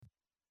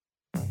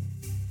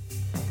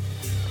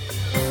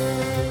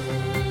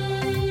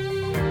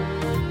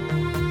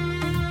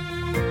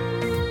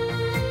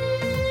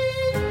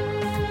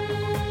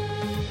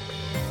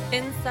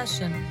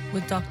Session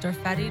with Dr.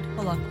 Farid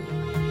Holakwi.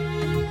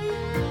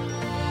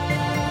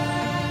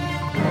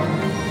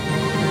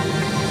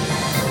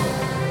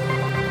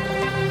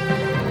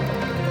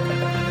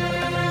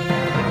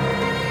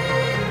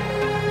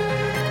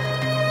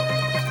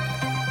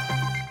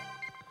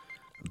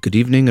 Good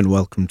evening and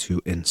welcome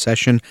to In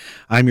Session.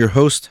 I'm your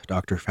host,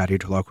 Dr.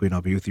 Farid Holakwi, and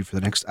I'll be with you for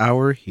the next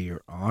hour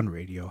here on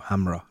Radio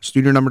Hamra.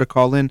 Studio number to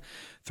call in,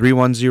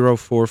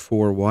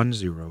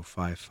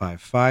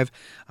 310-441-0555.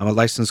 I'm a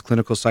licensed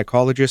clinical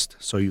psychologist,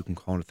 so you can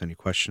call in with any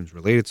questions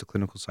related to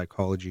clinical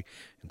psychology,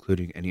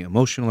 including any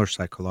emotional or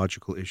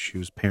psychological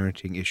issues,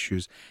 parenting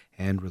issues,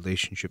 and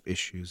relationship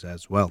issues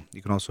as well.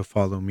 You can also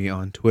follow me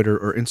on Twitter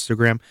or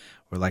Instagram,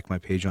 or like my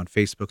page on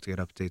Facebook to get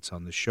updates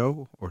on the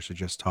show or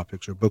suggest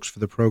topics or books for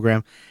the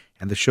program.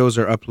 And the shows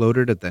are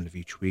uploaded at the end of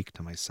each week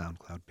to my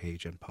SoundCloud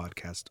page and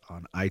podcast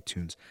on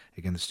iTunes.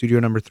 Again, the studio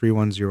number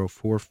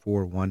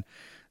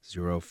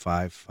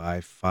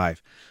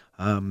 310-441-0555.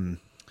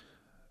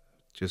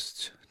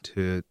 Just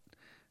to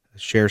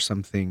share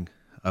something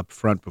up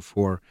front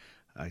before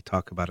I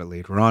talk about it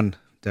later on,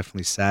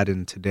 definitely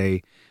saddened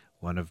today.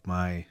 One of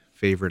my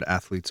favorite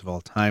athletes of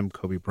all time,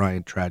 Kobe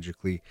Bryant,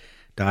 tragically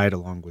died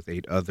along with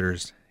 8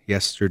 others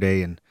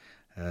yesterday, and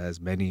as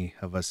many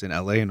of us in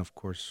LA, and of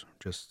course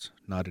just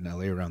not in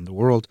LA, around the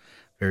world,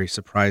 very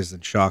surprised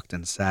and shocked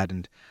and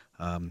saddened.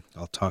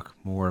 I'll talk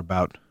more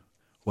about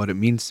what it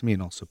means to me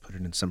and also put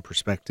it in some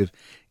perspective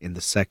in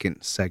the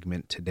second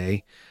segment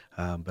today.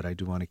 But I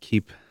do want to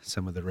keep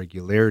some of the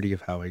regularity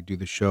of how I do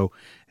the show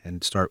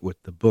and start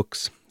with the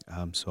books.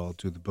 So I'll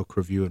do the book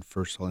review, and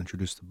first I'll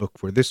introduce the book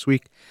for this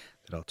week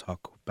that I'll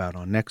talk about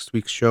on next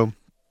week's show.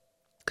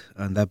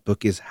 And that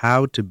book is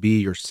How to Be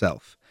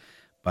Yourself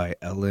by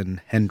Ellen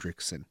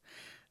Hendrickson.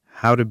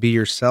 How to Be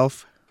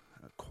Yourself,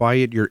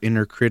 Quiet Your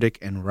Inner Critic,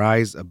 and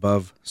Rise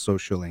Above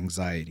Social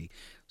Anxiety.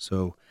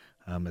 So,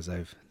 as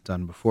I've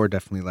done before,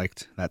 definitely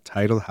liked that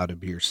title, How to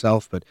Be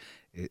Yourself, but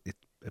it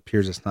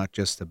appears it's not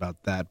just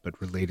about that, but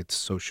related to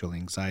social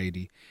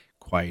anxiety.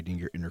 Quieting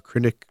your inner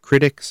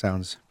critic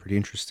sounds pretty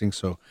interesting,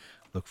 so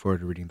look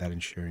forward to reading that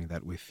and sharing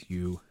that with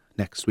you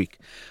next week.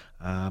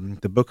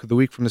 The book of the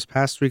week from this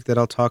past week that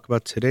I'll talk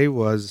about today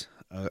was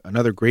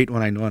another great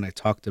one I know, and I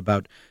talked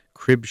about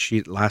Crib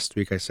Sheet last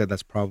week. I said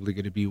that's probably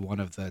going to be one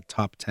of the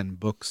top 10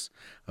 books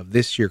of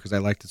this year because I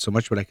liked it so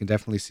much, but I can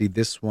definitely see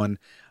this one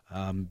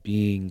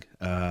being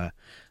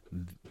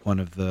one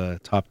of the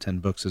top 10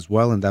 books as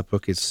well, and that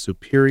book is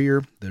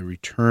Superior, The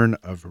Return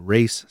of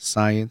Race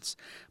Science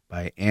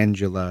by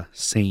Angela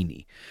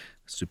Saini.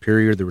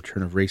 Superior, The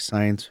Return of Race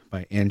Science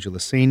by Angela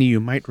Saini. You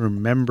might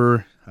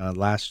remember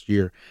last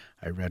year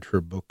I read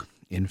her book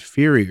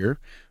Inferior,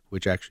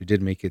 which actually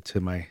did make it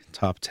to my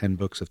top 10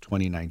 books of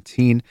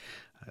 2019,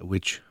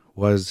 which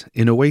was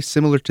in a way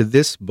similar to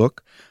this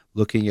book,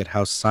 looking at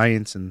how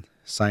science and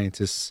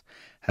scientists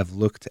have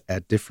looked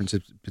at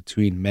differences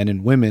between men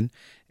and women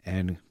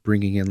and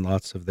bringing in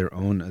lots of their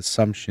own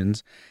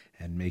assumptions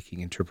and making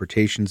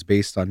interpretations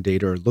based on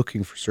data or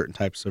looking for certain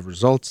types of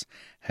results,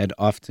 had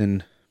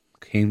often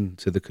came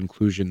to the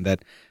conclusion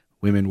that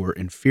women were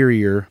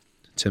inferior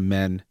to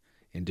men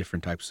in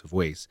different types of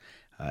ways,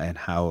 and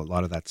how a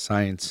lot of that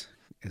science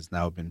has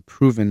now been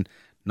proven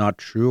not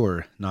true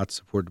or not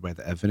supported by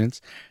the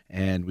evidence,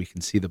 and we can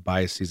see the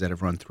biases that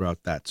have run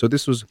throughout that. So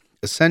this was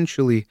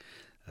essentially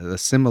a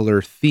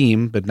similar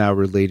theme, but now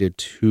related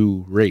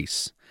to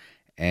race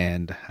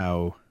and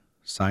how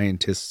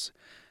scientists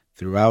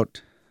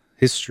throughout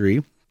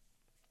history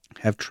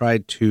have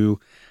tried to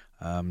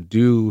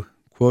do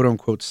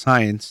quote-unquote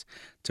science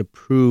to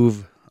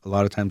prove a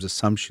lot of times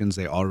assumptions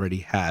they already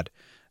had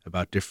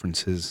about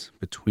differences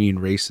between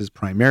races,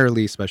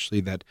 primarily,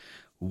 especially that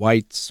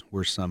whites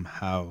were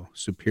somehow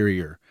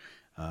superior.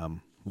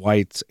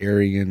 Whites,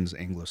 Aryans,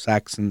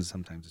 Anglo-Saxons,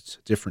 sometimes it's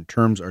different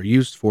terms are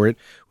used for it,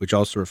 which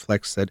also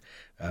reflects that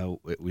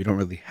we don't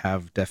really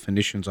have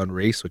definitions on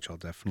race, which I'll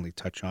definitely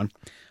touch on,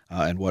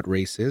 and what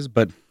race is.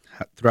 But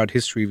throughout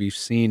history, we've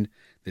seen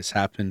this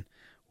happen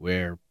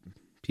where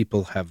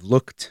people have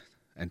looked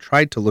and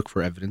tried to look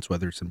for evidence,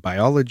 whether it's in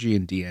biology,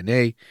 in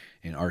DNA,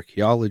 in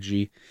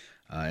archaeology,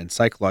 and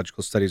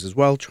psychological studies as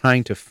well,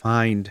 trying to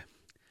find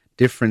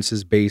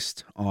differences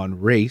based on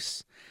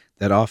race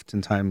that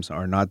oftentimes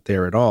are not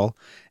there at all.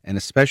 And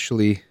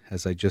especially,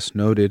 as I just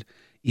noted,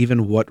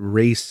 even what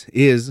race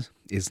is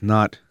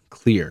not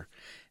clear.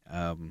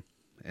 And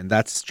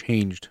that's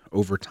changed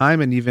over time.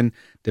 And even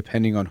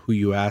depending on who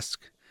you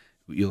ask,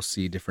 you'll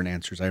see different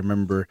answers. I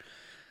remember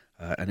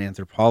an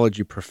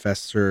anthropology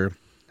professor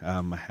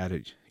I had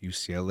at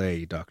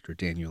UCLA, Dr.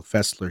 Daniel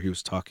Fessler. He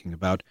was talking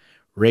about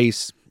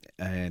race.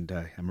 And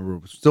I remember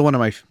it was still one of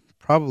my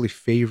probably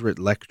favorite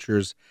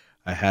lectures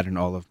I had in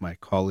all of my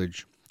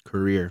college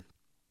career.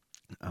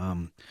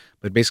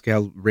 But basically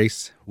how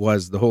race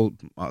was, the whole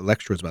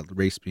lecture was about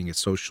race being a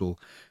social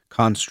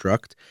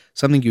construct,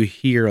 something you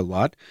hear a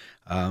lot,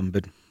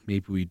 but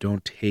maybe we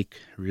don't take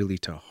really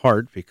to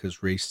heart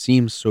because race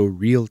seems so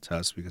real to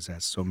us because it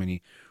has so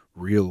many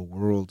real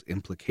world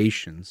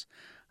implications.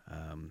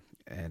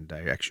 and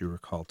I actually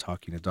recall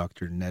talking to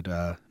Dr.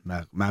 Neda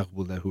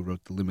Maghboulah, who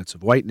wrote The Limits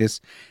of Whiteness,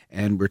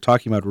 and we're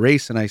talking about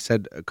race, and I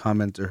said a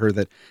comment to her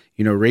that,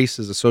 race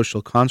is a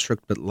social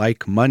construct, but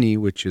like money,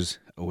 which is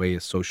a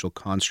social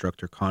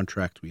construct or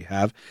contract we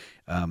have,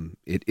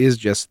 it is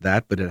just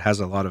that, but it has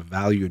a lot of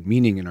value and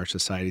meaning in our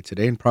society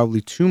today, and probably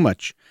too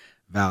much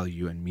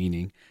value and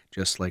meaning,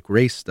 just like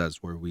race does,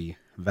 where we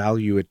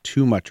value it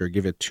too much or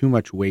give it too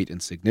much weight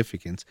and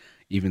significance,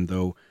 even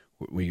though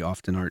we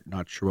often are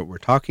not sure what we're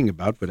talking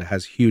about, but it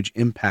has huge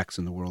impacts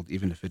in the world,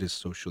 even if it is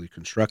socially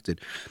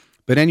constructed.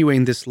 But anyway,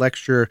 in this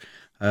lecture,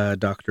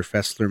 Dr.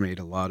 Fessler made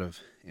a lot of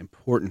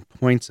important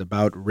points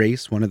about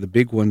race. One of the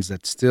big ones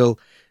that still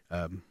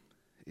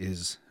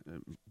is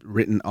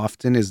written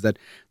often is that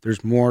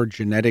there's more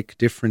genetic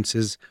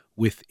differences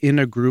within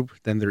a group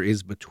than there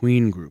is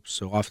between groups.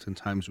 So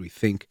oftentimes we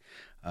think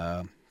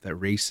that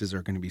races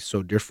are going to be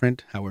so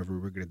different, however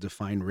we're going to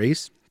define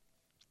race,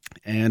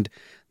 and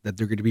that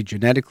they're going to be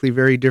genetically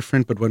very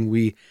different, but when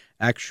we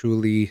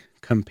actually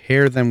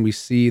compare them, we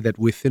see that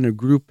within a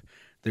group,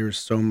 there's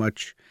so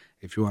much,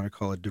 if you want to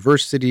call it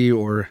diversity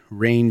or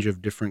range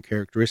of different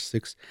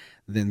characteristics,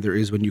 than there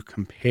is when you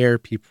compare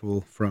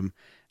people from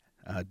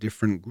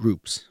different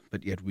groups.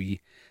 But yet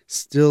we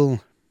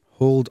still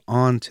hold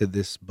on to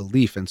this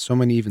belief, and so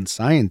many even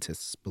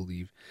scientists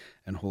believe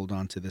and hold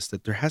on to this,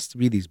 that there has to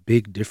be these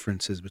big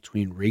differences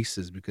between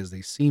races because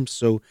they seem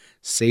so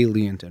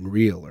salient and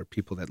real, or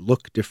people that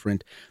look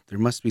different. There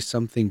must be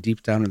something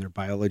deep down in their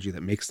biology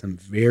that makes them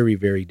very,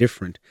 very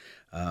different,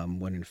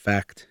 when in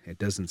fact it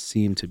doesn't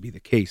seem to be the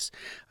case.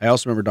 I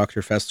also remember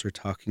Dr. Fessler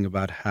talking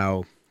about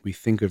how we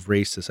think of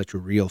race as such a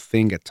real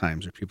thing at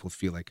times, or people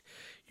feel like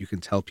you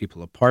can tell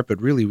people apart,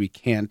 but really we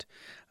can't.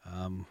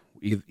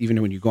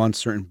 Even when you go on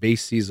certain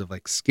bases of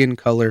like skin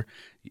color,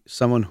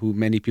 someone who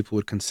many people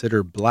would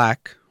consider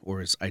black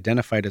or is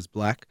identified as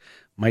black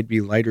might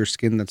be lighter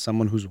skinned than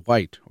someone who's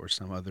white or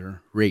some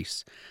other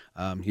race.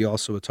 He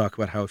also would talk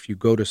about how if you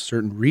go to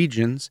certain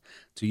regions,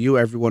 to you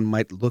everyone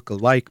might look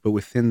alike, but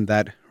within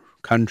that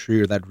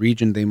country or that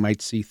region, they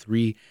might see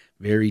three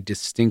very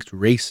distinct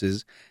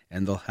races,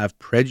 and they'll have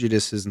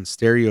prejudices and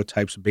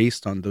stereotypes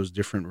based on those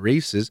different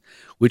races,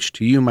 which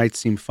to you might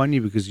seem funny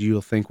because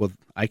you'll think, well,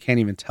 I can't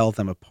even tell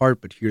them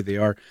apart, but here they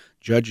are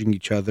judging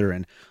each other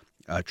and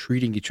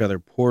treating each other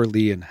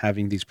poorly and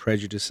having these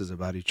prejudices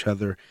about each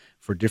other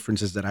for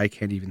differences that I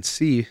can't even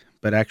see.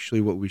 But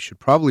actually what we should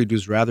probably do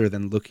is, rather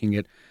than looking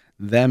at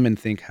them and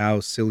think how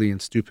silly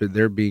and stupid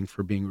they're being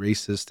for being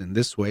racist in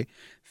this way,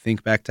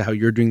 think back to how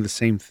you're doing the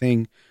same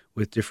thing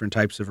with different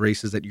types of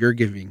races that you're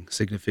giving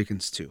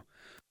significance to,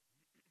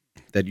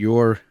 that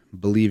you're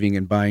believing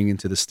and buying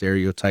into the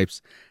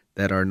stereotypes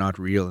that are not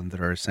real and that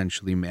are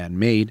essentially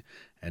man-made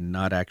and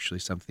not actually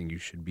something you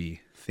should be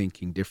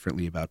thinking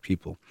differently about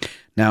people.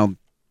 Now,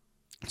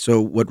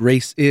 so what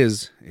race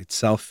is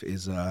itself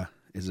is a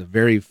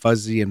very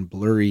fuzzy and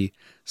blurry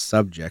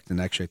subject.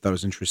 And actually, I thought it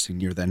was interesting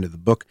near the end of the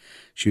book,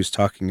 she was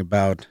talking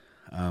about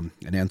an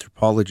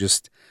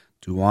anthropologist,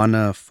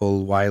 Duana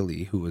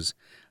Full-Wiley, who was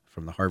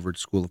from the Harvard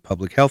School of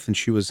Public Health, and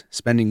she was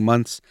spending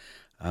months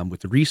with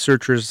the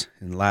researchers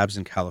in labs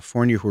in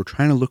California who were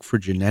trying to look for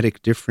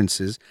genetic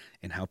differences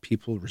in how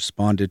people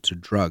responded to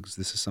drugs.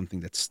 This is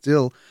something that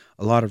still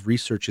a lot of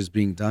research is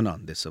being done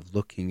on this, of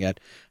looking at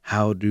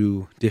how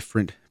do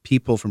different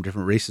people from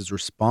different races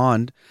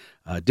respond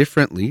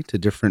differently to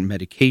different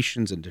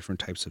medications and different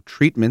types of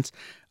treatments,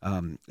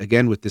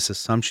 again, with this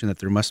assumption that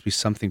there must be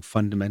something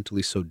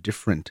fundamentally so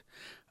different,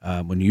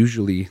 when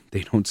usually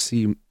they don't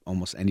see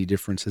almost any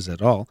differences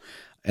at all.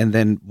 And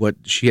then what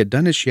she had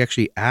done is she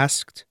actually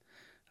asked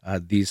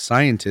these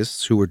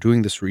scientists who were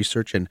doing this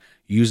research and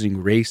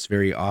using race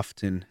very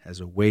often as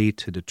a way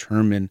to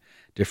determine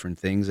different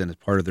things and as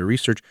part of their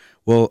research,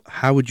 well,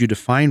 how would you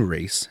define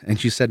race? And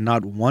she said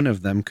not one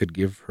of them could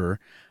give her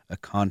a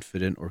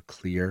confident or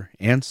clear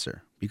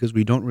answer, because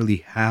we don't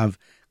really have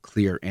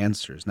clear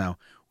answers. Now,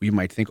 we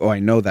might think, oh, I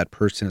know that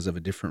person is of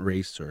a different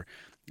race, or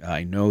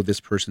I know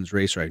this person's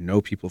race, or I know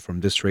people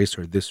from this race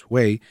or this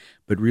way,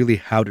 but really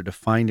how to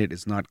define it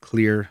is not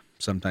clear.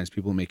 Sometimes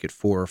people make it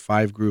 4 or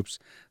 5 groups.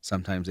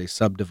 Sometimes they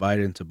subdivide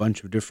it into a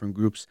bunch of different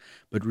groups.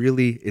 But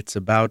really, it's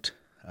about,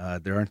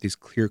 there aren't these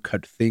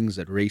clear-cut things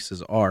that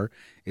races are.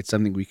 It's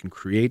something we can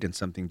create and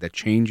something that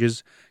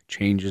changes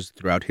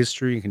throughout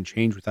history and can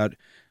change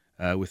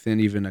within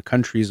even a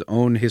country's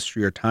own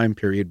history or time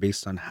period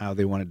based on how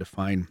they want to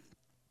define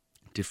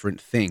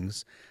different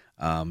things.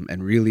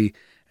 And really,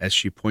 as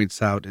she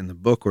points out in the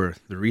book, or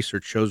the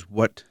research shows,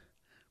 what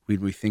when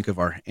we think of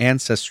our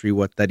ancestry,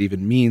 what that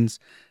even means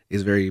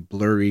is very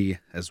blurry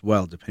as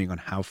well, depending on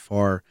how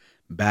far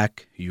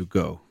back you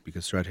go.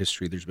 Because throughout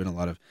history, there's been a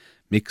lot of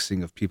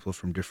mixing of people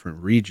from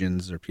different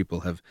regions, or people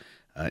have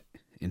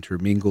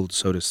intermingled,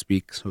 so to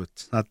speak. So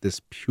it's not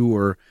this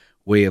pure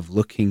way of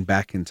looking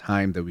back in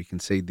time that we can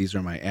say these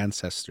are my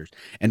ancestors.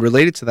 And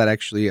related to that,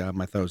 actually, I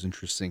thought it was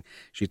interesting.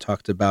 She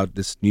talked about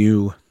this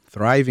new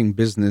thriving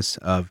business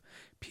of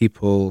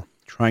people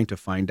trying to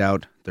find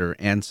out their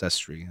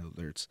ancestry,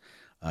 whether it's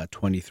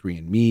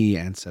 23andMe,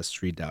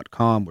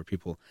 Ancestry.com, where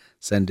people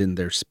send in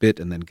their spit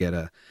and then get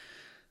a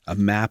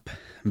map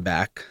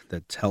back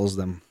that tells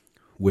them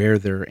where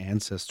their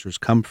ancestors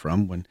come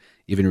from, when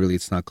even really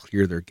it's not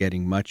clear they're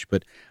getting much.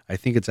 But I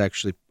think it's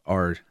actually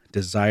our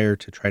desire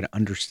to try to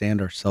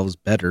understand ourselves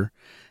better,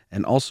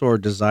 and also our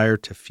desire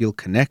to feel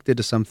connected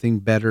to something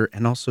better,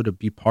 and also to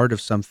be part of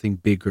something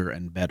bigger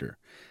and better.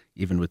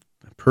 Even with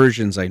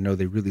Persians, I know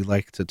they really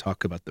like to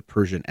talk about the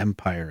Persian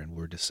Empire, and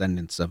we're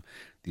descendants of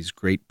these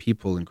great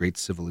people and great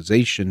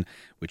civilization,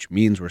 which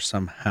means we're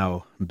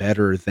somehow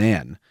better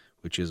than,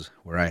 which is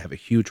where I have a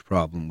huge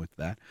problem with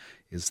that,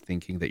 is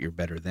thinking that you're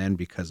better than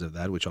because of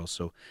that, which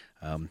also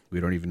we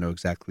don't even know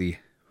exactly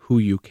who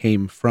you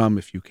came from.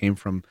 If you came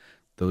from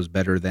those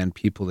better than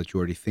people that you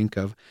already think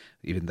of,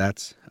 even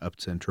that's up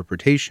to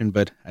interpretation,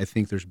 but I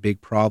think there's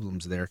big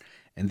problems there.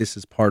 And this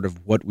is part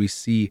of what we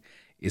see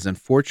is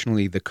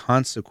unfortunately the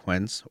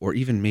consequence, or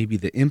even maybe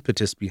the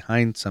impetus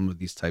behind some of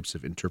these types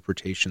of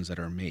interpretations that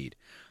are made.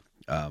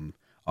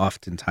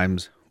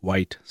 Oftentimes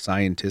white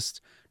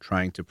scientists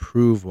trying to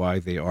prove why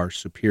they are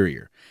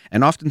superior.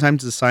 And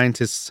oftentimes the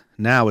scientists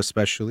now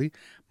especially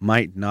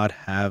might not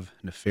have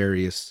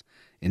nefarious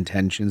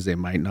intentions. They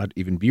might not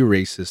even be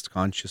racist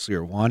consciously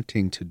or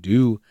wanting to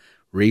do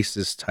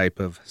racist type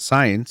of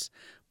science.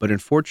 But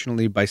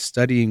unfortunately, by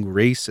studying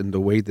race in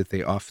the way that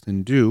they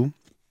often do,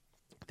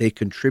 they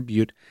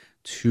contribute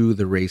to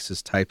the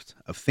racist type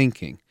of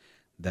thinking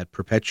that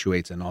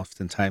perpetuates. And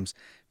oftentimes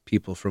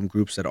people from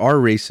groups that are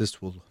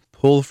racist will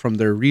pull from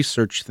their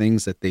research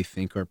things that they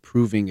think are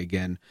proving,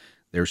 again,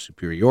 their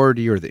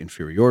superiority or the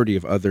inferiority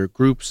of other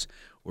groups,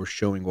 or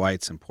showing why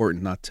it's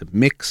important not to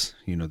mix.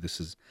 This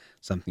is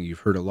something you've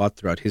heard a lot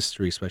throughout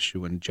history,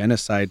 especially when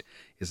genocide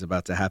is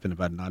about to happen,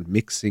 about not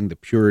mixing the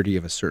purity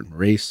of a certain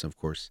race. Of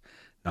course,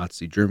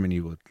 Nazi Germany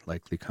would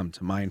likely come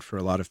to mind for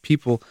a lot of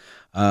people.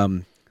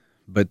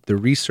 But the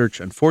research,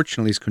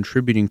 unfortunately, is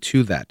contributing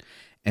to that.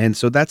 And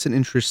so that's an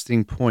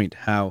interesting point,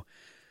 how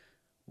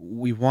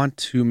we want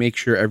to make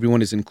sure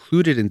everyone is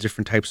included in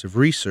different types of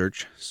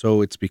research.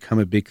 So it's become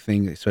a big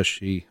thing,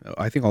 especially,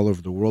 I think, all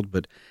over the world,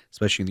 but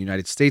especially in the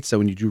United States, that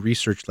when you do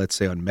research, let's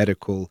say on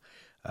medical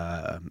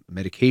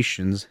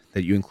medications,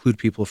 that you include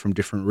people from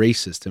different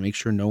races to make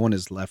sure no one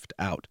is left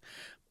out.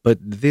 But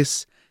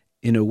this,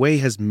 in a way,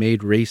 has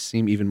made race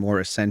seem even more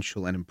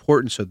essential and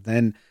important. So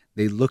then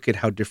they look at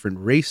how different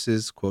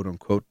races, quote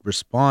unquote,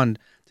 respond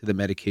to the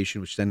medication,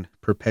 which then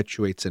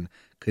perpetuates and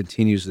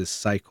continues this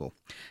cycle.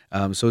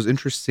 So it's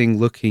interesting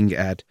looking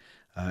at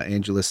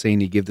Angela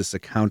Saini give this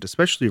account,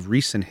 especially of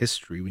recent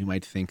history. We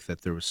might think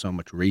that there was so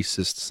much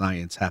racist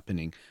science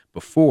happening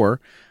before,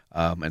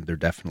 and there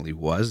definitely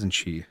was, and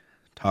she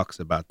talks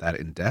about that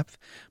in depth,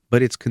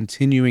 but it's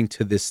continuing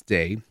to this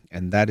day,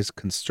 and that is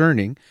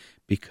concerning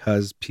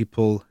because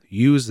people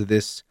use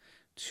this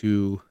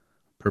to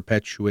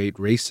perpetuate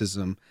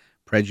racism,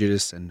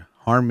 prejudice, and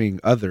harming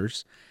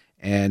others,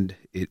 and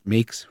it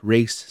makes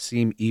race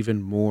seem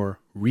even more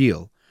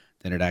real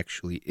than it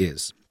actually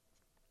is.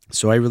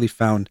 So I really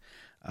found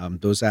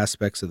those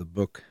aspects of the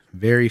book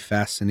very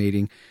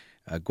fascinating,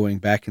 going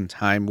back in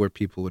time where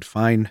people would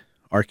find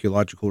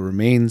archaeological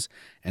remains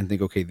and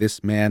think, okay,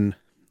 this man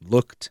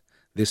looked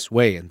this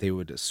way, and they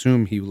would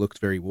assume he looked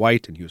very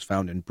white, and he was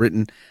found in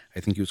Britain.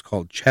 I think he was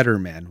called Cheddar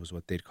Man was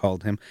what they'd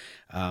called him,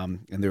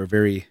 and they were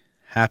very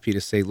happy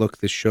to say, look,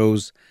 this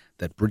shows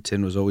that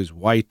Britain was always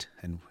white,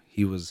 and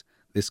he was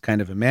this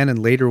kind of a man. And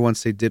later,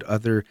 once they did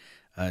other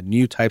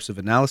new types of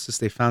analysis,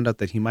 they found out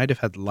that he might have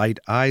had light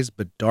eyes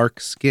but dark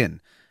skin,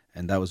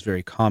 and that was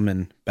very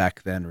common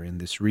back then, or in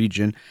this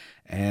region.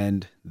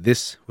 And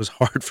this was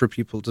hard for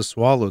people to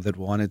swallow, that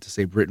wanted to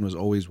say Britain was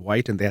always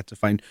white, and they had to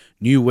find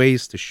new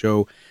ways to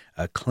show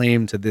a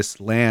claim to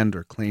this land,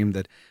 or claim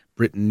that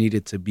Britain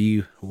needed to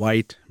be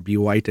white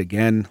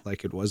again,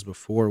 like it was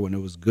before when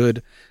it was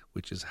good,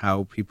 which is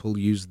how people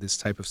use this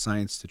type of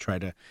science to try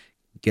to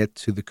get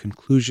to the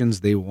conclusions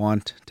they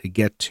want to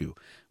get to,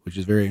 which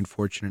is very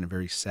unfortunate and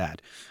very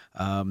sad.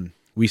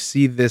 We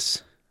see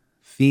this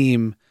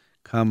theme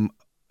come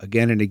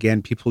again and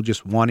again, people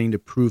just wanting to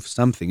prove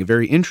something. A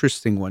very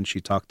interesting one she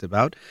talked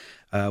about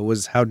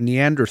was how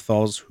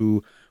Neanderthals,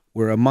 who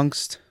were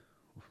amongst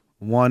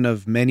one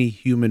of many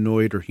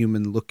humanoid or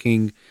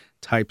human-looking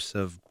types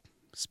of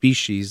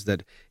species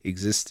that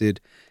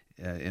existed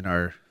in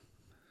our,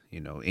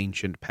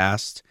 ancient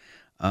past,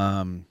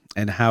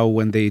 and how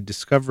when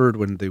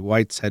the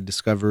whites had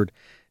discovered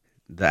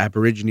the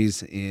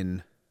Aborigines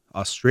in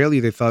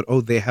Australia, they thought, oh,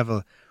 they have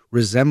a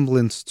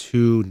resemblance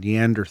to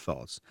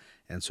Neanderthals.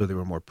 And so they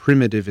were more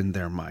primitive in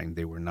their mind.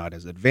 They were not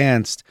as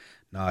advanced,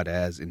 not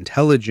as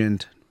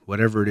intelligent,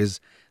 whatever it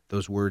is,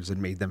 those words that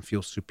made them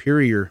feel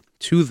superior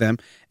to them,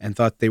 and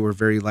thought they were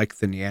very like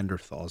the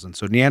Neanderthals. And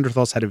so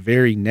Neanderthals had a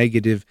very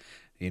negative,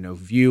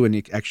 view.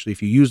 And actually,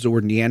 if you use the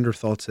word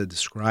Neanderthal to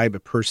describe a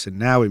person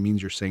now, it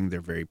means you're saying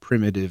they're very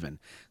primitive and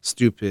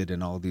stupid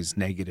and all these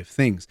negative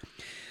things.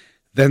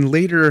 Then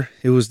later,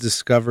 it was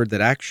discovered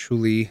that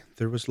actually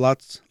there was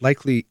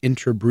likely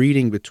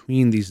interbreeding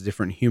between these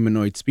different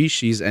humanoid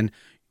species, and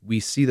we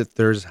see that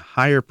there's a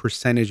higher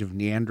percentage of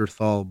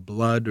Neanderthal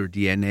blood or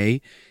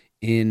DNA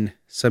in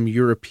some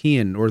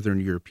Northern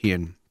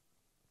European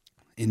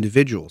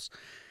individuals.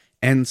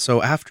 And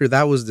so after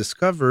that was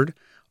discovered,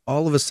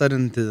 all of a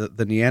sudden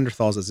the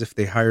Neanderthals, as if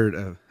they hired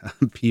a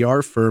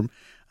PR firm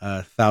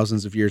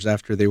thousands of years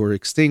after they were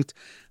extinct,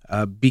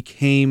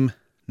 became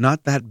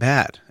not that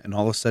bad. And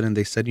all of a sudden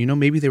they said,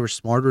 maybe they were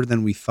smarter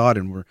than we thought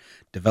and were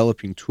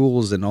developing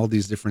tools and all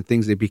these different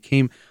things. They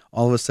became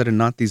all of a sudden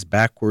not these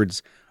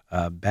backwards,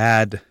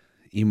 bad,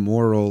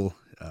 immoral,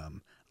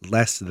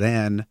 less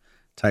than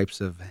types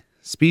of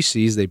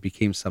species. They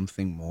became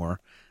something more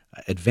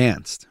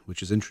advanced,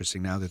 which is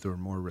interesting now that they were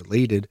more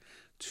related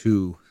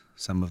to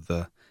some of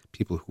the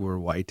people who were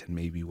white and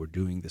maybe were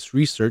doing this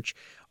research.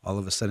 All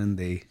of a sudden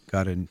they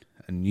got a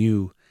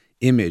new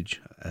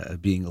image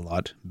being a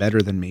lot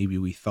better than maybe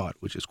we thought,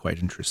 which is quite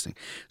interesting.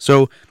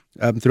 So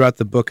throughout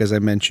the book, as I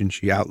mentioned,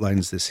 she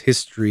outlines this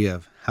history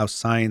of how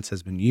science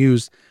has been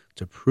used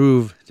to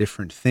prove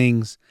different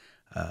things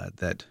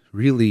that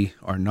really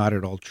are not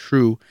at all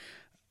true.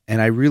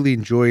 And I really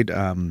enjoyed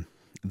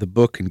the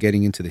book and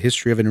getting into the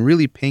history of it and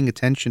really paying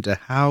attention to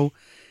how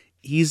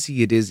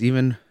easy it is,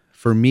 even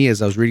for me as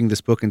I was reading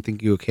this book and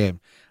thinking, okay,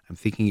 I'm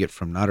thinking it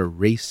from not a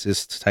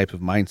racist type of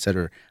mindset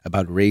or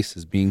about race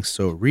as being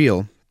so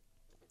real.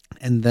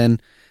 And then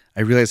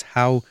I realized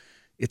how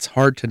it's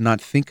hard to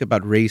not think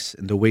about race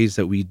in the ways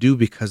that we do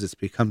because it's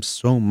become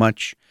so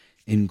much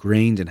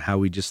ingrained in how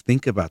we just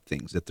think about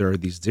things, that there are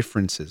these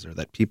differences or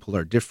that people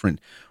are different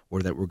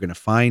or that we're going to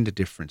find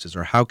differences,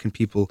 or how can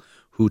people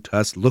who to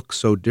us look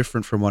so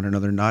different from one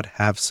another not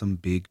have some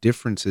big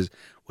differences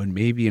when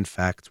maybe in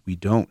fact we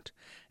don't.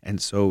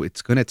 And so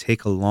it's going to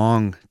take a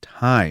long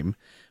time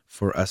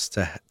for us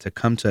to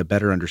come to a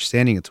better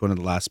understanding. It's one of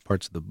the last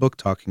parts of the book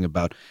talking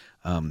about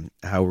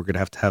how we're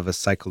going to have a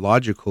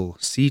psychological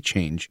sea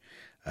change,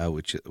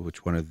 which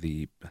one of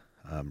the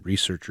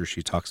researchers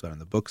she talks about in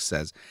the book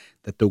says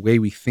that the way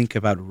we think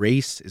about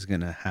race is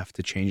going to have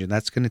to change, and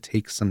that's going to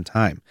take some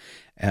time.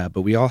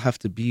 But we all have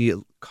to be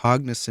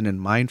cognizant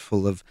and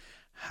mindful of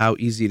how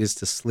easy it is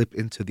to slip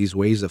into these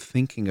ways of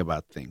thinking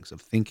about things, of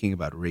thinking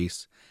about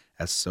race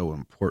as so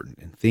important,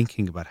 and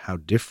thinking about how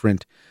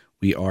different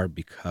we are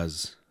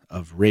because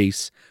of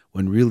race,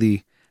 when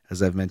really,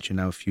 as I've mentioned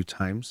now a few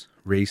times,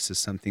 race is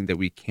something that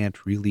we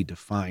can't really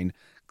define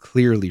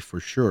clearly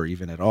for sure,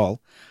 even at all.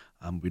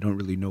 We don't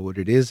really know what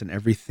it is, and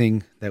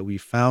everything that we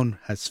found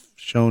has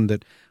shown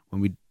that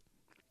when we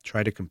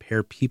try to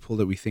compare people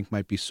that we think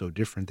might be so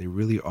different, they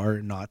really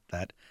are not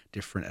that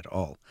different at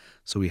all.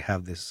 So we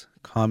have this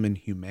common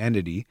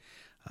humanity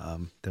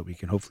that we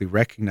can hopefully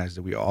recognize,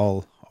 that we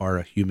all are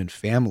a human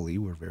family.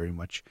 We're very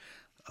much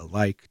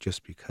alike.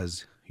 Just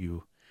because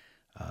you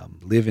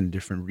live in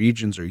different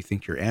regions or you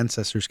think your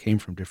ancestors came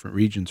from different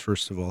regions,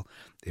 first of all,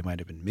 they might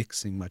have been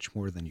mixing much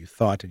more than you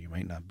thought, and you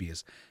might not be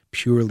as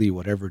purely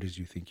whatever it is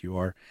you think you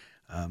are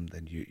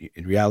than you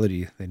in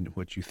reality than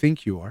what you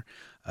think you are.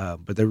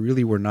 But they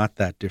really were not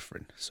that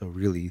different. So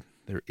really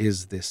there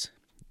is this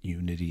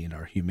unity in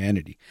our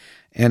humanity.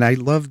 And I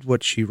loved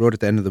what she wrote at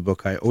the end of the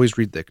book. I always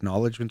read the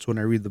acknowledgments when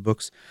I read the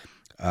books,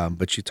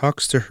 but she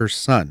talks to her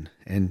son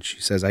and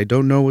she says, "I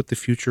don't know what the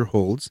future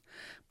holds,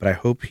 but I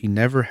hope he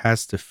never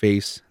has to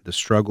face the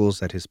struggles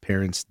that his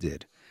parents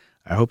did.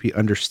 I hope he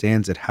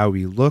understands that how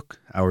we look,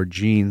 our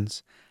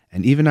genes,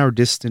 and even our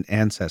distant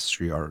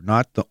ancestry are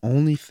not the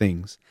only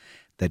things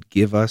that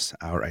give us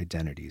our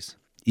identities.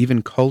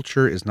 Even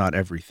culture is not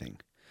everything.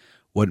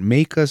 What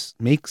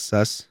makes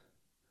us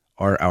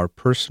are our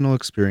personal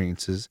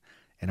experiences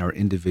and our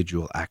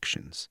individual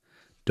actions.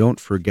 Don't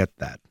forget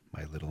that,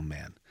 my little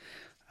man."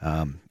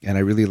 And I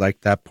really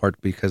like that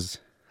part because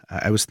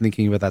I was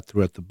thinking about that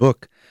throughout the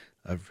book,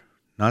 of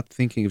not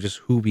thinking of just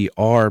who we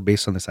are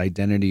based on this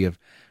identity of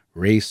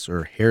race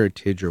or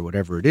heritage or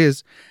whatever it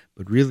is,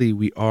 but really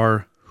we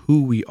are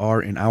who we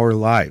are in our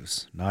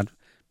lives, not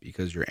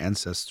because your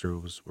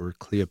ancestors were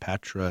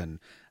Cleopatra and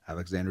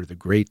Alexander the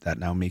Great that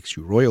now makes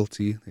you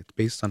royalty. It's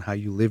based on how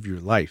you live your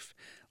life.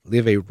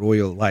 Live a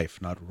royal life,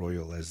 not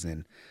royal as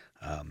in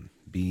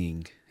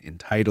being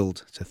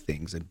entitled to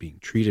things and being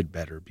treated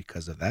better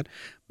because of that,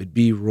 but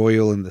be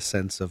royal in the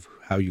sense of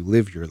how you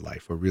live your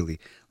life. Or really,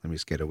 let me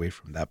just get away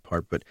from that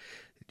part, but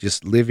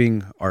just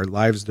living our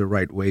lives the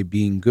right way,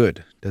 being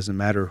good. Doesn't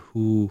matter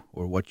who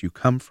or what you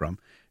come from,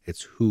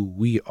 it's who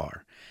we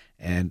are.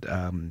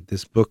 And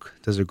this book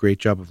does a great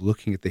job of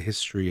looking at the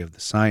history of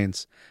the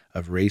science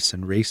of race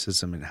and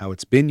racism and how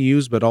it's been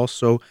used, but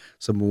also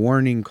some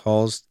warning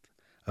calls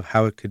of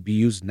how it could be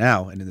used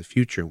now and in the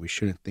future. We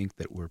shouldn't think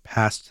that we're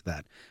past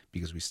that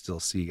because we still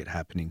see it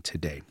happening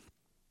today.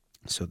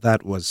 So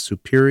that was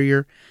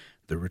Superior,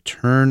 The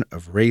Return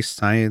of Race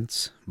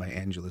Science by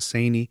Angela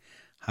Saini.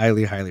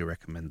 Highly, highly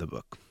recommend the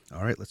book.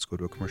 All right, let's go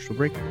to a commercial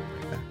break. We'll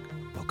be right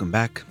back. Welcome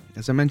back.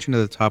 As I mentioned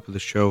at the top of the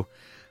show,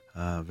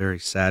 very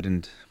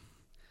saddened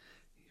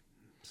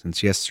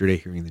since yesterday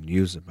hearing the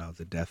news about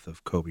the death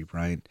of Kobe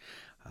Bryant.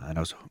 And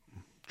I was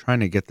trying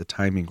to get the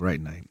timing right,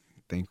 and I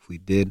thankfully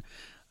did.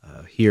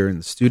 Here in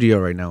the studio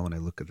right now, when I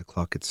look at the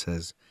clock, it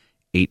says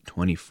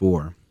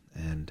 824,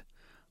 and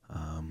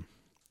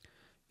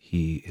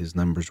his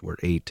numbers were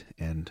 8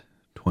 and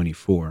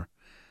 24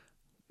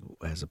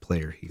 as a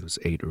player. He was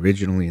 8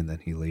 originally, and then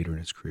he later in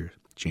his career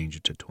changed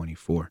it to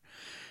 24.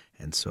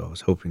 And so I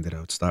was hoping that I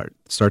would start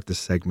this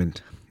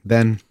segment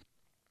then.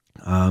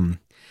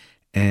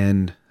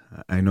 And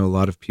I know a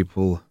lot of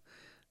people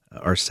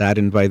are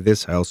saddened by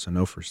this. I also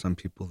know for some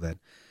people that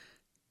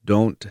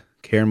don't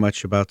care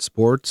much about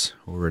sports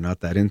or are not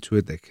that into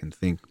it, they can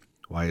think,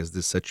 why is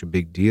this such a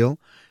big deal?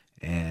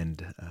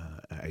 And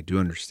I do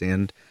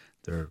understand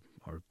there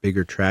are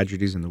bigger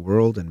tragedies in the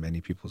world and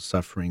many people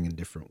suffering in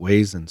different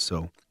ways. And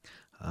so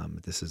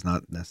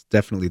that's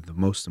definitely the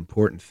most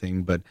important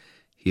thing, but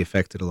he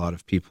affected a lot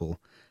of people,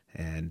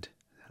 and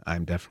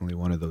I'm definitely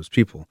one of those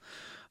people.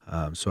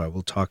 So I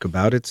will talk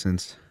about it,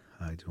 since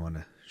I do want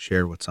to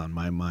share what's on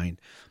my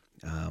mind,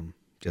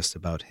 just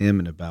about him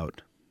and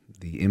about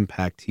the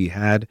impact he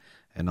had,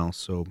 and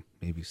also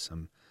maybe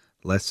some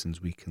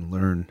lessons we can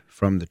learn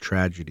from the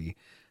tragedy.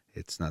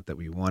 It's not that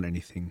we want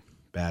anything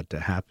bad to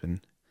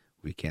happen.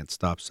 We can't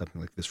stop something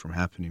like this from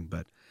happening,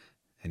 but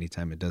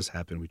anytime it does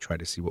happen, we try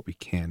to see what we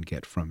can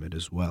get from it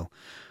as well.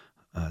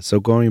 So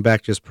going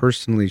back, just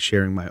personally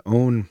sharing my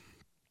own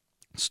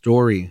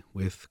story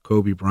with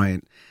Kobe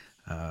Bryant.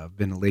 I've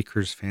been a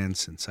Lakers fan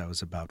since I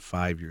was about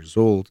 5 years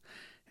old.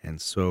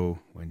 And so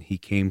when he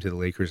came to the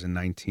Lakers in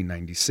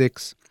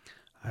 1996,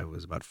 I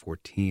was about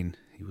 14.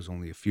 He was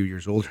only a few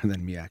years older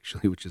than me,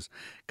 actually, which is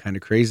kind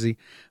of crazy.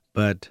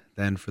 But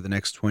then for the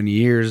next 20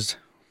 years,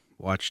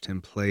 watched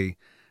him play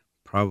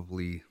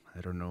probably,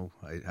 I don't know,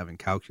 I haven't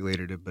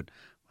calculated it, but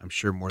I'm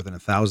sure more than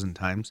 1,000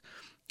 times.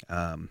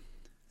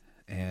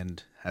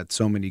 And had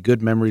so many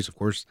good memories. Of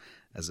course,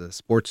 as a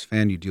sports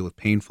fan, you deal with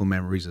painful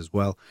memories as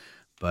well.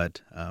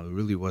 But it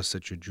really was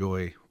such a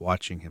joy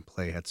watching him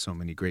play. Had so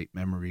many great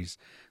memories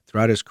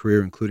throughout his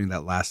career, including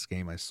that last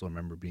game. I still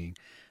remember being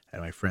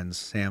at my friend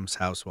Sam's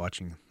house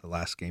watching the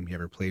last game he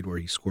ever played, where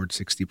he scored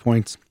 60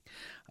 points.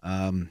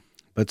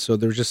 But so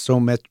there's just so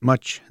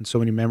much and so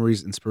many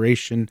memories,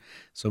 inspiration,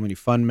 so many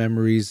fun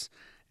memories,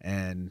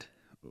 and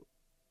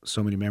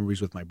so many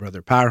memories with my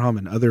brother Parham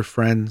and other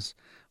friends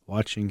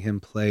watching him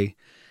play.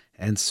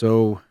 And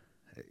so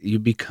you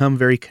become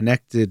very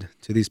connected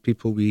to these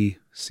people we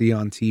see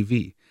on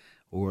TV,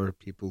 or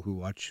people who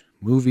watch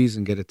movies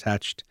and get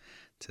attached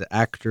to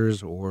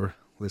actors or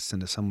listen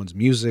to someone's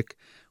music.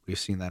 We've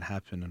seen that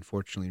happen,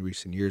 unfortunately, in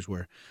recent years,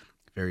 where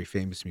very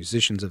famous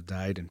musicians have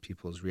died and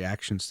people's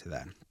reactions to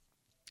that.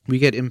 We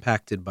get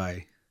impacted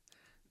by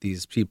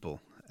these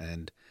people.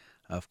 And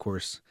of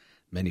course,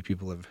 many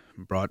people have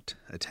brought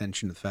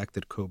attention to the fact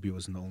that Kobe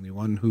wasn't the only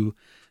one who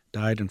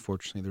died.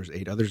 Unfortunately, there's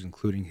 8 others,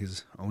 including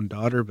his own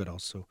daughter, but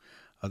also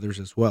others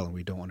as well. And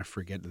we don't want to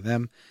forget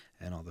them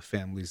and all the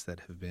families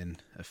that have been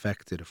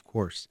affected, of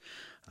course.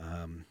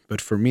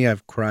 But for me,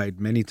 I've cried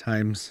many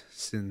times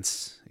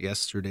since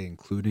yesterday,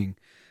 including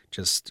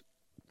just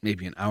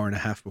maybe an hour and a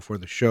half before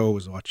the show. I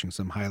was watching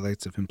some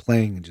highlights of him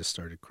playing and just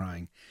started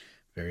crying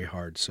very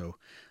hard. So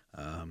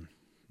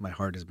my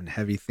heart has been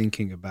heavy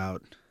thinking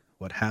about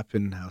what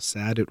happened, how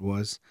sad it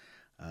was,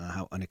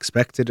 how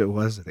unexpected it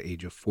was at the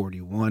age of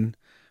 41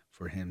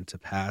 for him to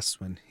pass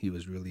when he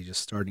was really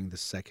just starting the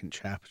second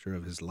chapter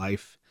of his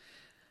life.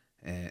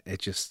 And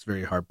it's just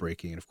very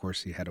heartbreaking. And of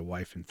course, he had a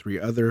wife and 3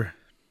 other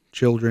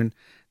children.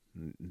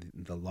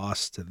 The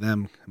loss to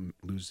them,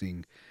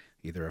 losing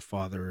either a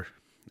father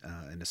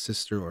and a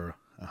sister, or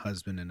a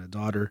husband and a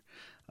daughter,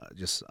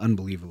 just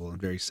unbelievable, and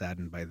very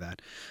saddened by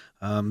that.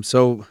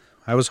 So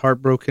I was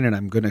heartbroken, and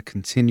I'm going to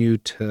continue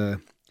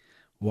to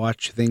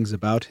watch things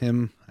about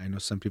him. I know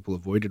some people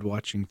avoided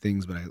watching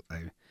things, but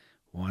I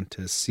want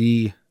to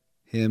see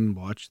him,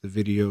 watch the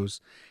videos.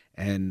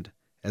 And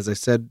as I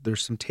said,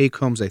 there's some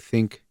take-homes I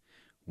think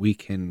we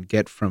can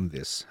get from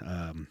this.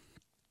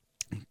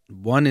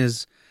 One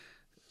is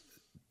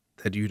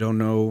that you don't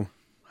know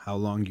how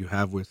long you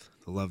have with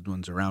the loved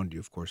ones around you.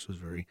 Of course, it was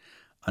very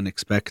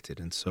unexpected.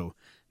 And so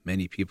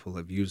many people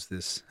have used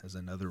this as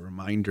another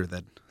reminder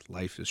that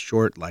life is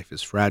short, life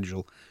is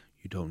fragile.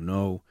 You don't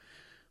know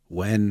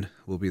when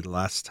will be the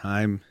last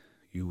time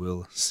you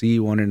will see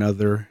one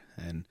another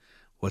and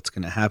what's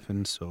going to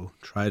happen. So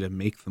try to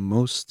make the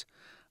most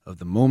of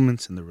the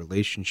moments and the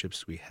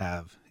relationships we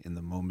have in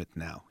the moment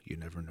now. You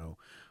never know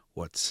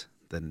what's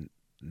the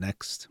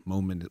next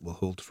moment it will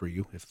hold for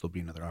you, if there'll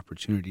be another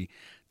opportunity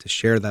to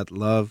share that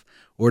love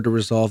or to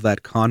resolve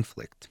that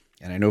conflict.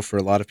 And I know for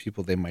a lot of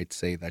people, they might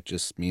say that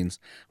just means,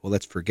 well,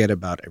 let's forget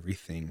about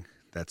everything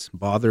that's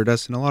bothered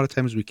us. And a lot of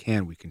times we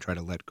can try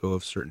to let go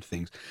of certain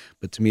things.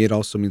 But to me, it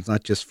also means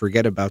not just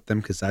forget about them,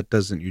 because that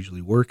doesn't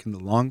usually work in the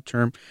long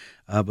term,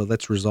 but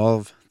let's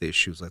resolve the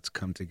issues. Let's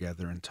come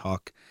together and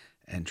talk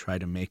and try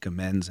to make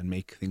amends and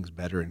make things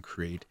better and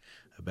create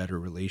a better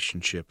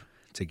relationship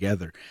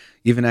together.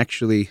 Even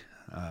actually,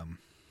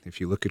 if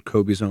you look at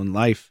Kobe's own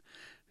life,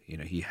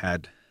 he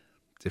had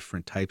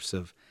different types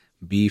of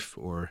beef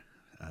or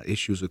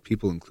issues with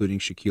people, including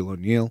Shaquille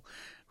O'Neal,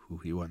 who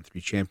he won 3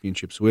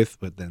 championships with,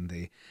 but then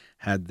they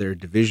had their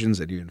divisions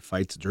and even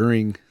fights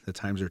during the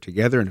times they're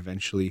together, and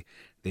eventually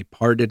they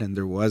parted, and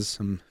there was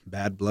some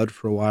bad blood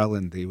for a while,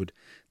 and they would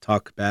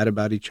talk bad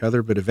about each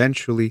other, but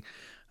eventually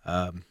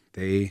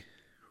they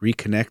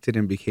reconnected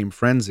and became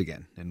friends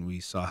again, and we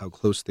saw how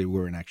close they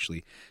were. And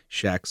actually,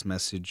 Shaq's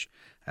message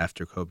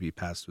after Kobe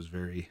passed was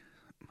very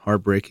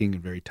heartbreaking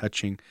and very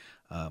touching,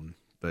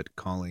 but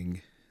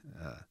calling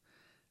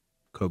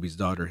Kobe's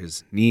daughter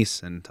his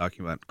niece and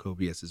talking about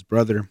Kobe as his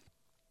brother.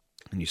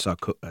 And you saw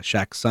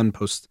Shaq's son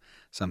post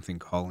something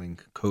calling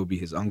Kobe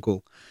his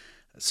uncle.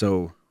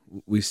 So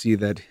we see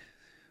that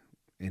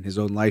in his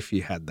own life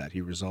he had that.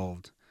 He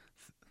resolved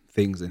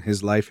things in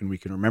his life, and we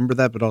can remember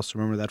that, but also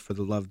remember that for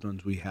the loved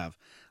ones we have.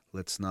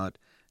 Let's not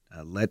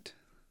let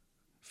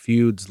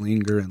feuds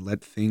linger and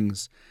let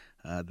things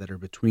that are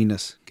between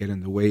us get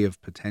in the way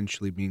of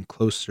potentially being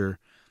closer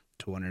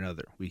to one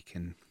another. We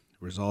can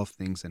resolve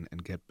things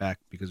and get back,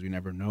 because we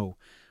never know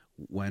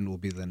when will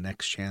be the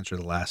next chance or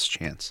the last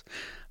chance.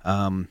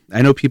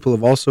 I know people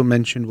have also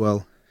mentioned,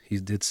 well, he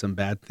did some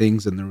bad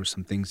things and there were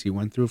some things he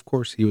went through. Of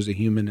course, he was a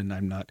human, and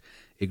I'm not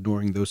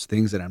ignoring those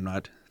things, and I'm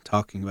not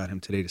talking about him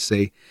today to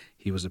say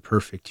he was a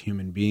perfect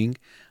human being.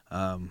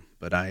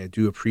 But I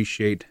do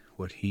appreciate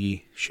what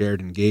he shared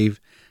and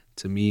gave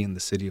to me in the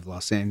city of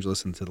Los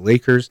Angeles and to the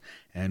Lakers,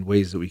 and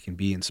ways that we can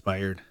be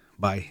inspired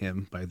by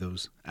him, by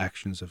those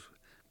actions of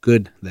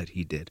good that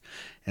he did.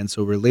 And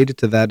so related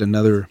to that,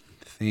 another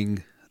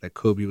thing that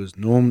Kobe was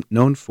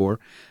known for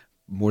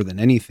more than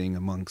anything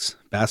amongst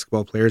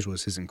basketball players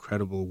was his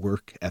incredible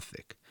work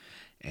ethic.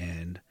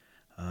 And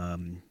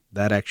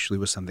that actually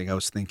was something I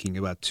was thinking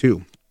about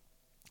too,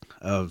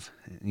 of,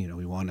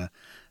 we want to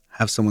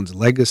have someone's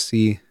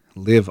legacy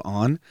live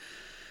on.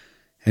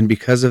 And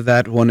because of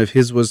that, one of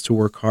his was to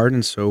work hard.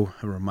 And so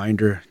a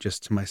reminder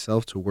just to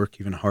myself to work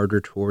even harder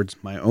towards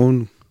my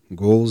own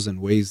goals and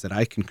ways that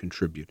I can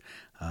contribute.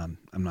 I'm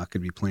not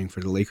going to be playing for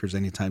the Lakers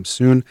anytime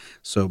soon,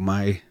 so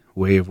my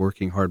way of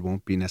working hard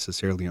won't be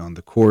necessarily on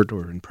the court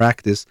or in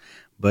practice,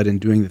 but in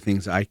doing the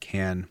things I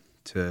can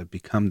to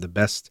become the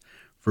best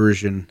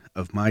version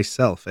of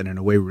myself, and in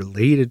a way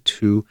related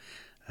to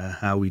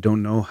how we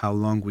don't know how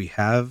long we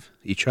have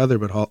each other,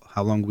 but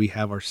how long we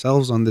have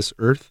ourselves on this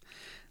earth,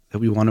 that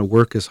we want to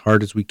work as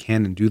hard as we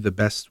can and do the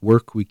best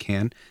work we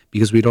can,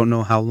 because we don't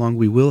know how long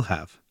we will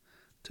have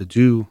to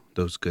do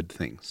those good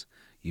things.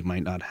 You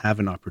might not have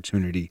an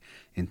opportunity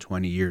in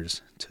 20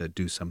 years to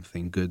do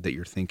something good that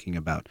you're thinking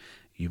about.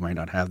 You might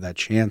not have that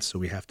chance, so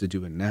we have to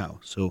do it now.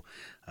 So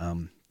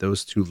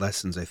those two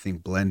lessons, I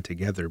think, blend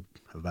together,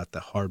 about the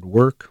hard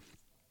work,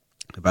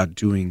 about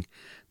doing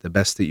the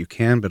best that you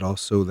can, but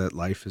also that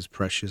life is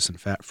precious and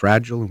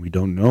fragile, and we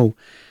don't know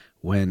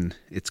when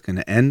it's going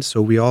to end.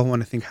 So we all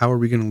want to think, how are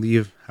we going to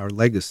leave our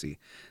legacy?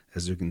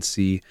 As you can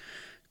see,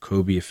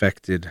 Kobe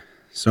affected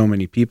so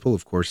many people.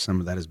 Of course, some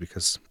of that is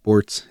because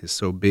sports is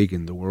so big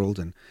in the world,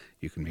 and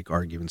you can make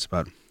arguments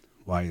about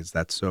why is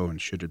that so and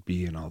should it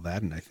be and all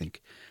that, and I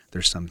think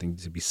there's something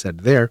to be said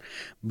there.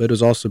 But it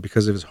was also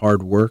because of his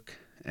hard work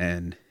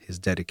and his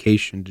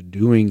dedication to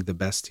doing the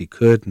best he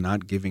could,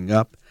 not giving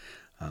up,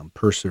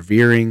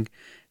 persevering,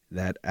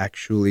 that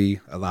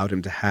actually allowed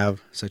him to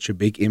have such a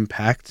big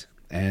impact,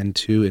 and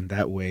to, in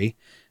that way,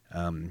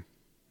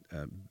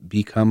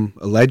 become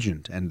a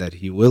legend, and that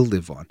he will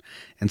live on.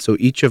 And so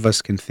each of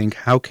us can think,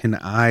 how can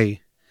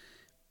I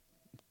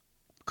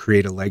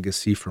create a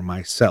legacy for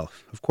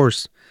myself? Of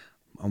course,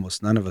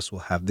 almost none of us will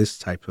have this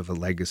type of a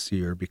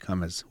legacy or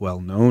become as well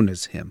known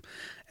as him,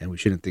 and we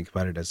shouldn't think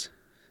about it as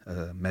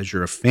a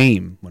measure of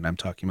fame when I'm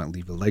talking about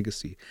leave a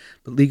legacy,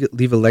 but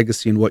leave a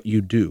legacy in what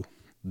you do,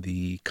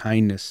 the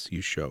kindness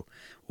you show,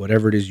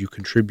 whatever it is you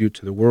contribute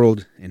to the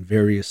world in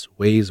various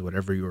ways,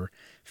 whatever your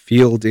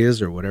field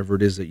is or whatever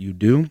it is that you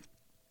do.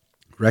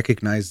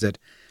 Recognize that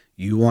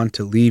you want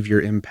to leave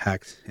your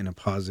impact in a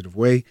positive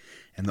way,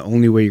 and the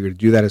only way you're going to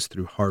do that is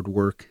through hard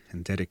work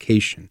and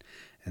dedication.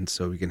 And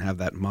so we can have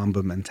that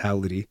Mamba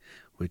mentality,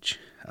 which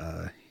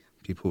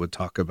people would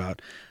talk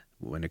about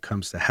when it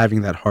comes to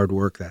having that hard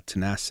work, that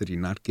tenacity,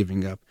 not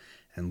giving up,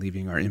 and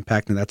leaving our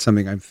impact. And that's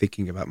something I'm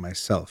thinking about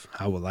myself.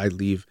 How will I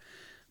leave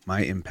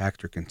my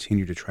impact or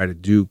continue to try to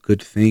do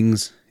good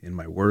things in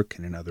my work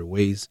and in other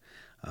ways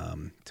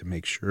to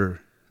make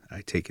sure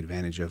I take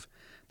advantage of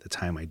the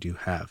time I do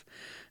have.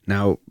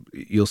 Now,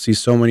 you'll see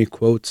so many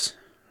quotes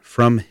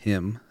from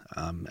him,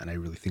 and I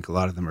really think a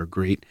lot of them are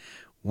great.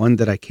 One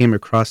that I came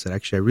across that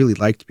actually I really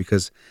liked,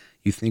 because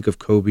you think of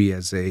Kobe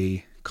as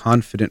a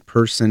confident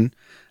person.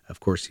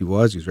 Of course he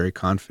was very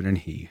confident.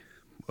 He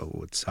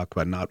would talk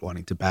about not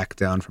wanting to back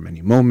down from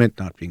any moment,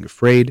 not being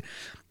afraid,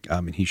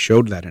 and he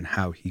showed that in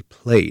how he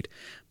played.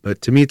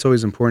 But to me, it's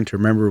always important to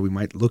remember we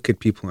might look at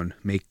people and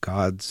make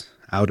gods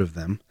out of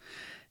them,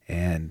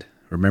 and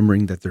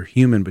remembering that they're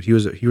human. But here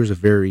was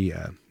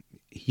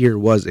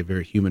a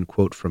very human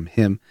quote from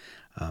him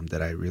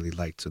that I really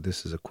liked. So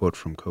this is a quote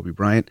from Kobe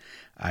Bryant.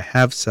 "I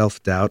have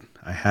self-doubt.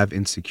 I have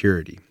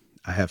insecurity.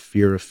 I have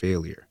fear of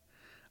failure.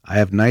 I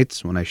have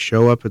nights when I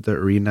show up at the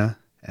arena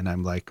and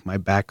I'm like, my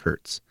back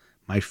hurts.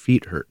 My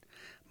feet hurt.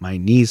 My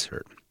knees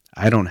hurt.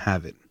 I don't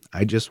have it.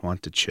 I just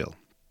want to chill.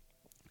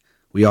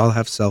 We all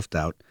have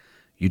self-doubt.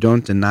 You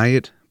don't deny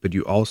it, but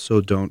you also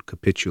don't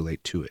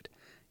capitulate to it.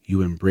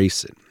 You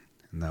embrace it.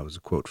 And that was a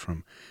quote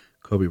from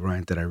Kobe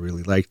Bryant that I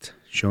really liked,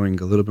 showing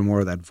a little bit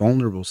more of that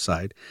vulnerable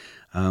side,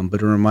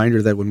 but a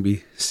reminder that when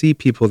we see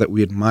people that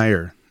we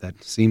admire,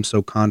 that seem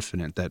so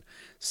confident, that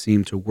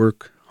seem to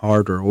work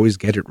hard or always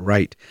get it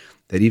right,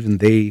 that even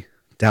they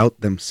doubt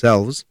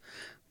themselves,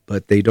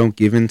 but they don't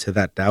give in to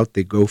that doubt.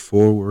 They go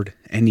forward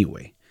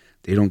anyway.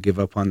 They don't give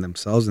up on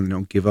themselves, and they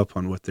don't give up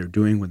on what they're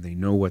doing when they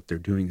know what they're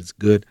doing is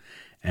good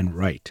and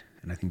right.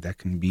 And I think that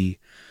can be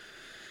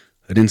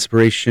an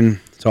inspiration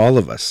to all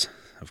of us.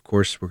 Of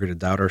course, we're going to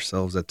doubt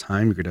ourselves at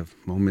times. You're going to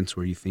have moments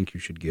where you think you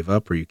should give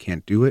up or you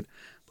can't do it,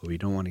 but we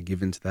don't want to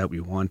give into that. We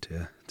want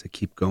to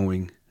keep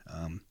going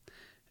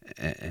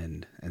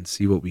and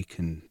see what we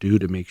can do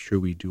to make sure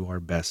we do our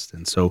best.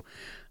 And so,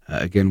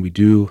 again, we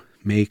do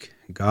make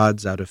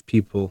gods out of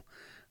people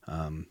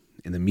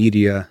in the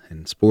media,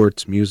 in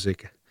sports,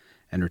 music,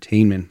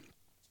 entertainment.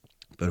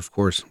 But of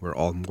course, we're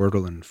all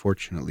mortal, and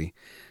unfortunately,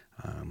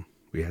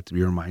 we had to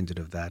be reminded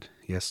of that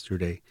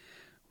yesterday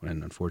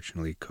when,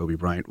 unfortunately, Kobe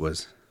Bryant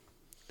was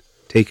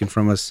taken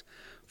from us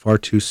far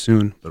too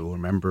soon. But we'll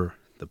remember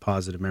the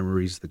positive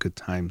memories, the good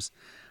times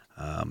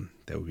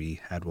that we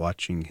had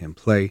watching him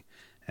play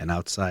and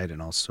outside,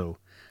 and also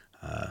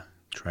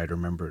try to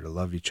remember to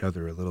love each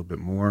other a little bit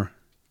more,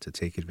 to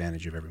take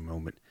advantage of every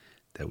moment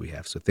that we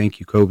have. So thank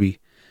you, Kobe.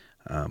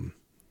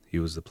 He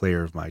was the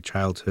player of my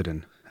childhood,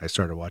 and I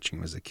started watching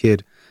him as a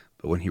kid.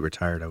 But when he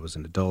retired, I was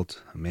an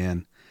adult, a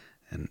man,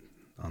 and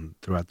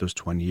throughout those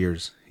 20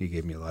 years, he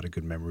gave me a lot of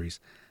good memories,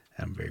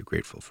 and I'm very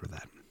grateful for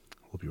that.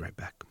 We'll be right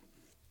back.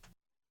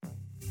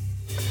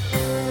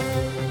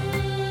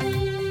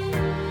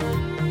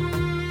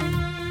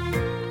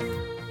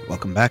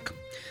 Welcome back.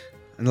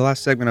 In the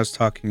last segment, I was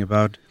talking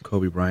about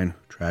Kobe Bryant,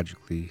 who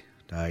tragically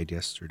died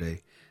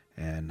yesterday,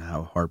 and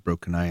how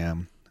heartbroken I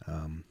am,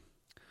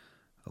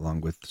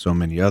 along with so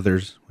many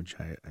others, which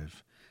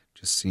I've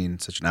just seen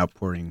such an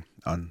outpouring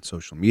on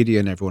social media,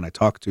 and everyone I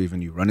talk to,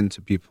 even you run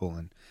into people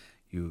and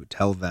you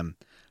tell them.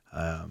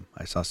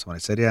 I saw someone, I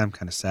said, yeah, I'm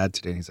kind of sad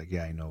today. And he's like,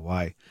 yeah, I know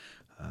why.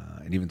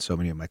 And even so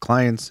many of my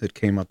clients that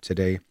came up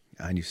today,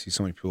 and you see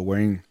so many people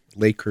wearing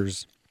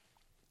Lakers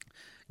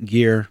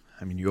gear.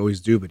 I mean, you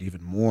always do, but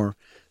even more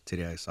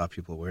today. I saw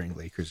people wearing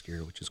Lakers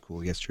gear, which is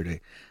cool.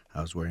 Yesterday,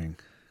 I was wearing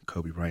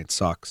Kobe Bryant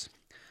socks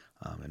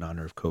in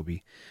honor of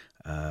Kobe.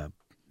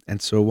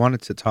 And so I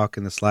wanted to talk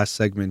in this last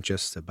segment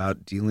just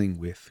about dealing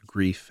with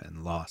grief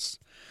and loss.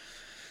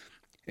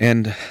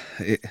 And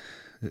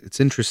it's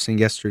interesting.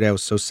 Yesterday, I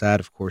was so sad,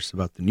 of course,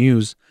 about the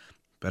news,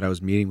 but I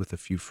was meeting with a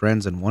few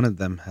friends, and one of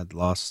them had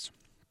lost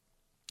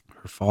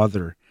her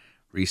father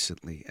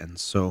recently. And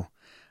so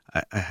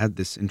I had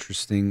this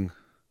interesting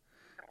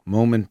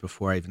moment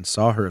before I even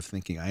saw her of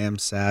thinking, I am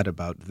sad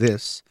about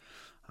this,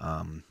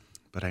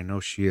 but I know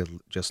she had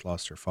just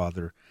lost her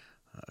father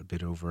a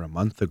bit over a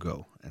month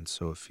ago, and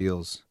so it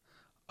feels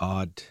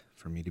odd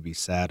for me to be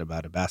sad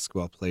about a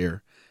basketball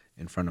player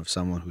in front of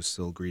someone who's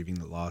still grieving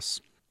the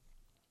loss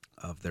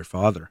of their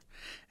father.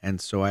 And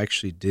so I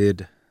actually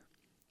did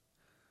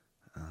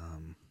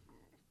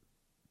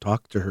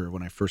talk to her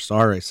when I first saw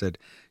her.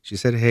 She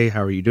said, hey,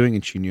 how are you doing?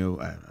 And she knew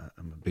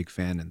I'm a big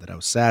fan and that I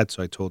was sad,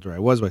 so I told her I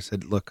was. But I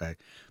said, look, I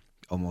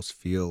almost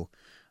feel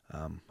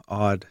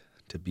odd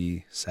to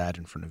be sad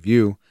in front of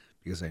you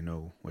because I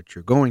know what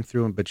you're going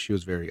through. But she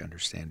was very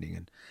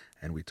understanding,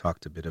 and we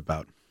talked a bit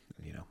about,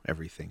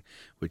 everything,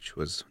 which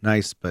was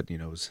nice, but,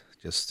 it was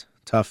just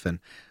tough. And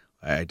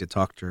I did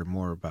talk to her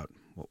more about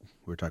what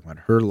we were talking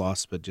about, her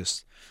loss, but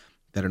just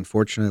that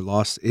unfortunate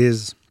loss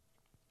is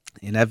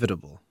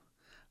inevitable.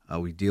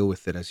 We deal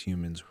with it as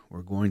humans.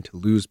 We're going to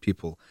lose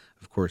people.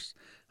 Of course,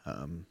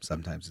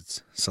 sometimes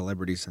it's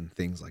celebrities and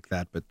things like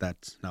that, but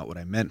that's not what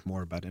I meant.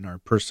 More about in our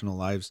personal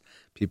lives,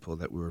 people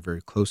that we were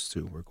very close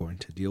to, we're going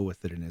to deal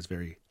with it, and it's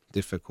very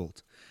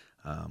difficult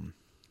and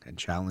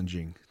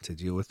challenging to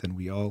deal with, and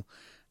we all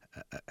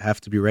have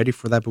to be ready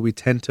for that, but we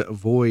tend to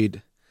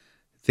avoid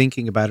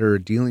thinking about it or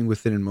dealing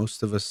with it, and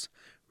most of us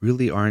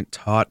really aren't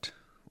taught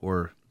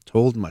or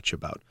told much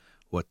about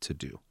what to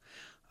do.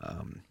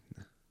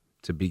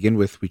 To begin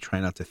with, we try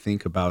not to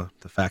think about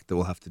the fact that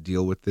we'll have to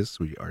deal with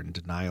this. We are in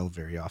denial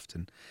very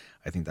often.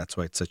 I think that's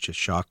why it's such a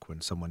shock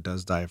when someone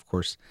does die. Of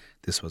course,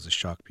 this was a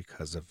shock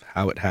because of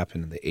how it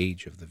happened and the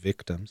age of the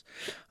victims.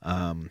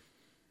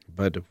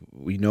 But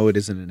we know it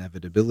is an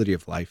inevitability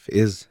of life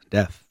is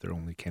death. There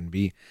only can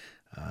be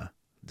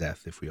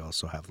death if we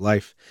also have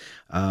life.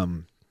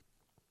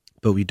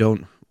 But we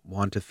don't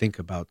want to think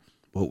about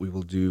what we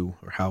will do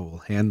or how we'll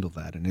handle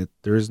that. And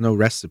there is no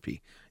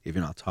recipe.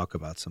 Even I'll talk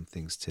about some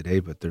things today,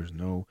 but there's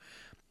no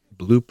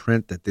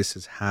blueprint that this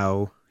is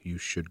how you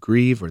should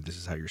grieve or this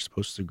is how you're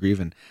supposed to grieve.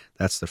 And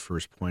that's the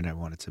first point I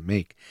wanted to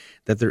make,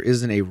 that there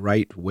isn't a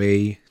right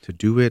way to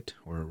do it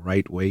or a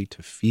right way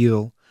to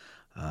feel.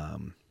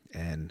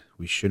 And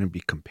we shouldn't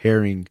be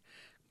comparing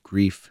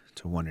grief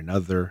to one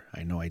another.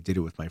 I know I did it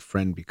with my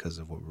friend because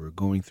of what we were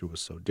going through was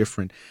so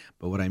different.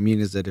 But what I mean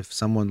is that if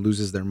someone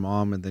loses their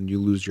mom and then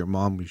you lose your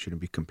mom, we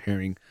shouldn't be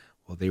comparing,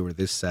 well, they were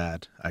this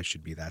sad, I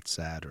should be that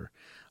sad, or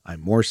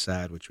I'm more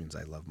sad, which means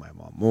I love my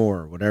mom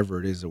more, or whatever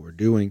it is that we're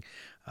doing.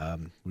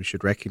 We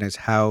should recognize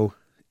how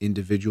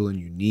individual and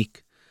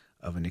unique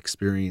of an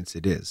experience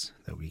it is,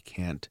 that we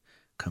can't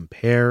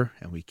compare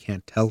and we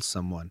can't tell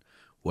someone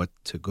what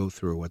to go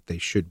through or what they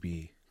should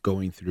be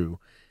going through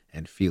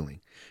and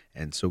feeling.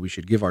 And so we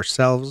should give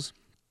ourselves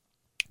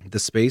the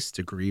space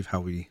to grieve how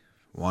we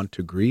want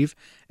to grieve,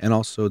 and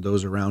also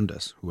those around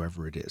us,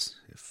 whoever it is.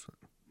 If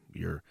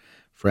your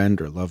friend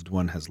or loved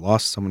one has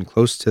lost someone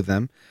close to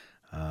them,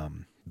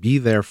 be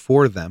there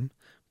for them,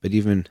 but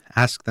even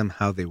ask them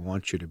how they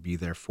want you to be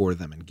there for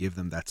them and give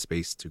them that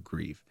space to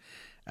grieve.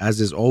 As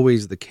is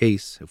always the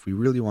case, if we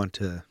really want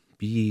to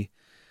be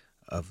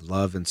of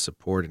love and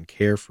support and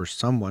care for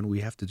someone,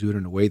 we have to do it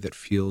in a way that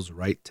feels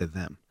right to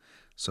them.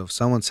 So if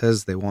someone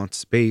says they want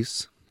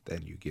space,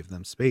 then you give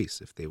them space.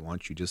 If they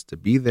want you just to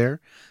be there,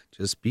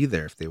 just be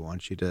there. If they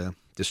want you to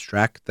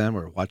distract them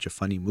or watch a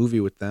funny movie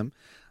with them,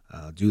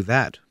 do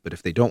that. But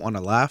if they don't want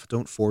to laugh,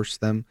 don't force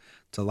them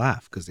to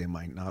laugh, because they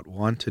might not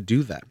want to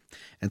do that.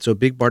 And so a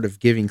big part of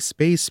giving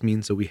space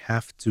means that we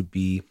have to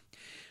be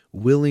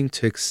willing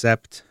to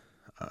accept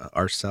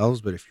ourselves,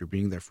 but if you're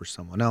being there for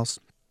someone else,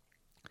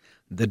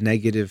 the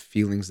negative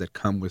feelings that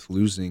come with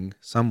losing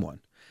someone.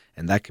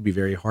 And that can be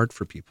very hard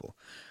for people.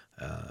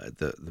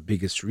 The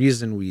biggest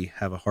reason we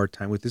have a hard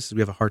time with this is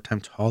we have a hard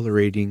time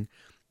tolerating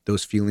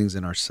those feelings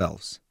in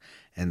ourselves.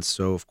 And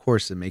so, of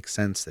course, it makes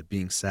sense that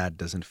being sad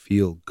doesn't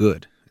feel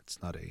good.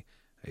 It's not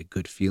a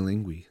good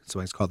feeling. We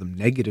sometimes call them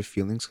negative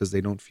feelings because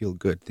they don't feel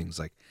good. Things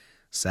like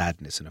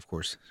sadness and, of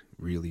course,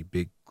 really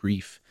big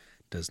grief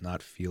does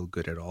not feel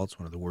good at all. It's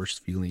one of the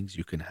worst feelings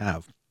you can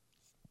have.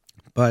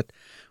 But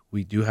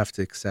we do have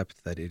to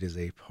accept that it is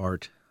a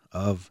part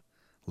of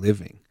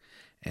living.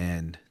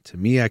 And to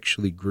me,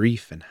 actually,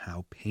 grief and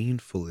how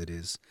painful it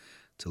is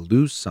to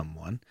lose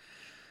someone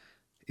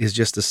is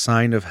just a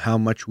sign of how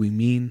much we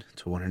mean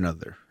to one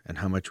another and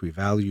how much we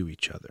value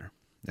each other.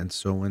 And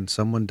so when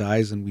someone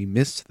dies and we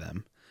miss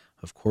them,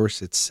 of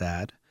course it's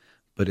sad,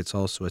 but it's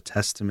also a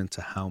testament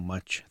to how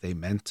much they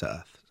meant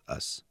to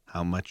us,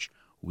 how much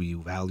we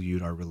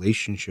valued our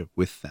relationship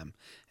with them,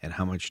 and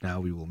how much now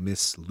we will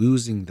miss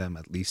losing them,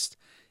 at least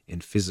in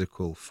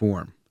physical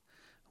form.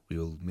 We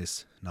will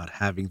miss not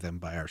having them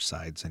by our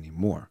sides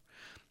anymore.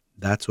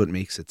 That's what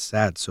makes it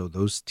sad. So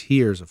those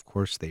tears, of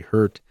course, they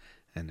hurt,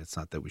 and it's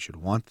not that we should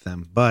want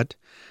them, but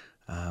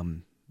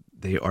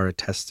they are a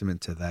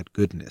testament to that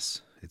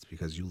goodness. It's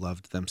because you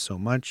loved them so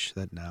much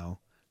that now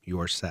you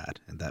are sad,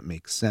 and that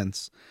makes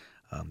sense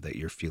that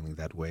you're feeling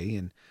that way,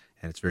 and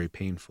it's very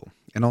painful.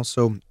 And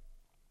also,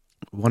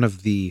 one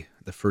of the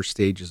first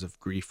stages of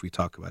grief we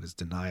talk about is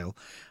denial,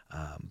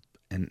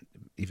 and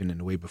even in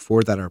a way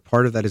before that, or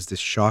part of that is this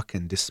shock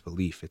and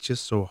disbelief. It's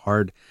just so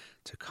hard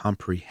to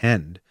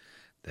comprehend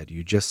that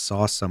you just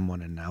saw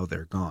someone and now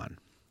they're gone.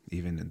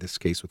 Even in this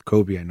case with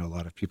Kobe, I know a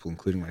lot of people,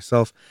 including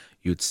myself,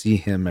 you'd see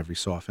him every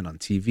so often on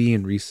TV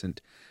in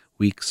recent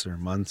weeks or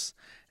months,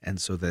 and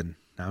so then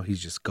now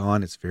he's just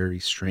gone. It's very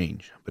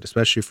strange. But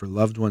especially for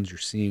loved ones you're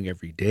seeing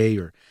every day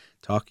or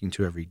talking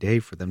to every day,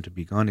 for them to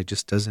be gone, it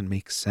just doesn't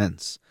make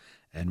sense.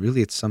 And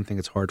really, it's something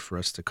that's hard for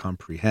us to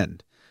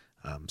comprehend.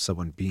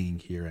 Someone being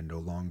here and no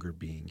longer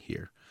being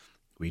here.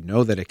 We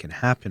know that it can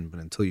happen, but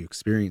until you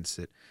experience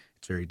it,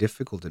 it's very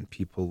difficult, and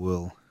people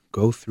will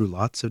go through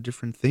lots of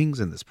different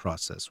things in this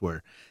process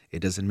where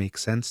it doesn't make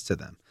sense to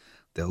them.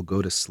 They'll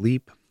go to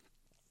sleep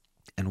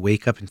and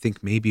wake up and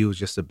think maybe it was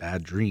just a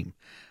bad dream.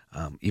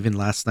 Even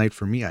last night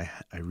for me, I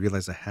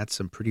realized I had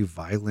some pretty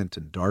violent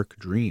and dark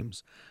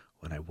dreams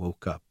when I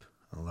woke up.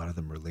 A lot of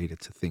them related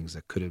to things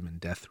that could have been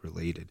death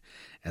related.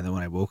 And then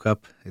when I woke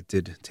up, it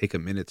did take a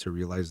minute to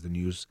realize the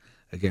news,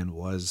 again,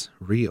 was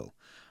real.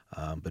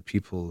 But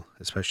people,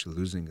 especially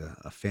losing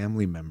a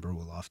family member,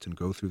 will often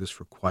go through this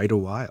for quite a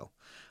while.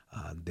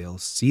 They'll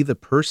see the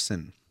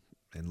person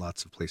in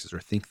lots of places or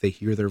think they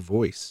hear their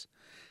voice.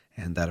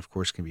 And that, of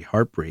course, can be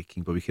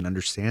heartbreaking, but we can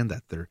understand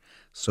that they're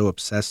so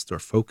obsessed or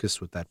focused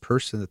with that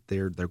person that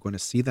they're going to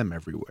see them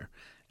everywhere.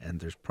 And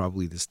there's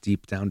probably this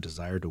deep down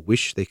desire to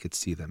wish they could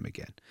see them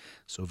again.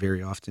 So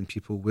very often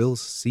people will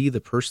see the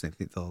person.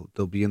 They think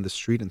they'll be in the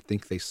street and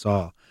think they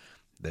saw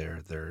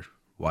their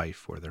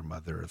wife or their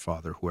mother or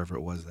father, whoever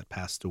it was that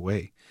passed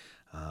away,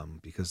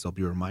 because they'll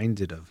be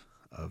reminded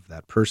of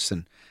that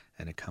person,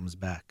 and it comes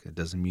back. It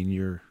doesn't mean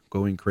you're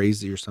going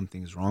crazy or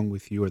something's wrong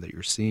with you or that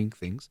you're seeing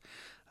things.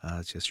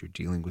 It's just you're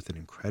dealing with an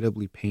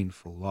incredibly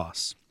painful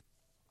loss.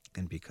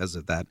 And because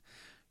of that,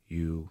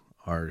 you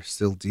are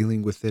still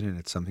dealing with it, and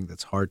it's something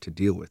that's hard to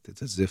deal with.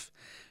 It's as if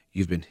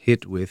you've been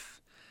hit with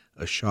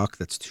a shock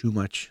that's too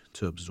much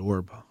to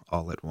absorb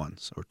all at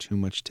once or too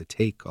much to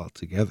take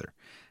altogether.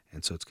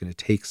 And so it's going to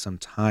take some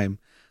time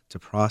to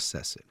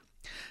process it.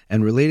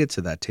 And related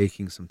to that,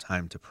 taking some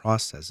time to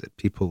process it,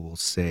 people will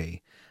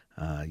say,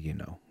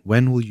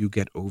 when will you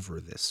get over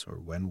this? Or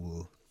when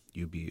will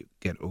you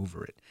get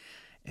over it?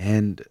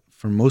 And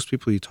for most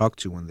people you talk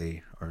to when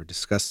they are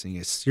discussing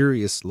a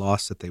serious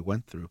loss that they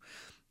went through,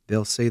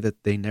 they'll say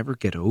that they never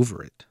get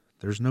over it.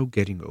 There's no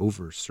getting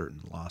over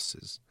certain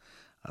losses.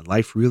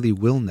 Life really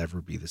will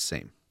never be the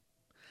same,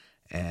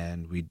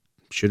 and we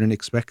shouldn't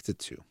expect it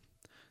to.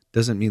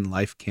 Doesn't mean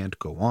life can't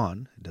go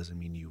on. It doesn't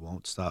mean you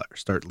won't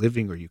start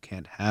living, or you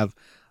can't have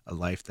a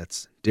life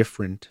that's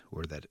different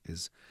or that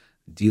is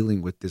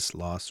dealing with this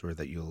loss, or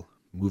that you'll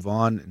move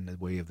on in the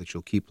way of that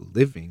you'll keep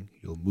living.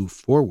 You'll move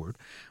forward,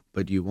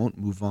 but you won't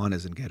move on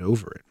as in get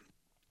over it.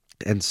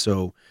 And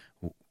so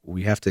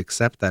we have to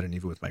accept that. And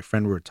even with my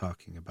friend, we were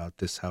talking about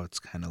this, how it's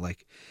kind of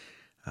like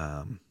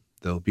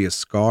there'll be a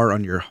scar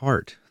on your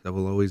heart that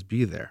will always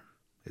be there.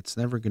 It's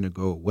never going to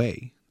go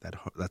away.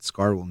 That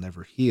scar will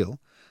never heal,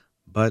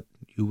 but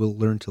you will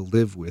learn to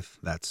live with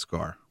that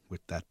scar,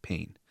 with that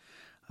pain.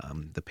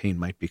 The pain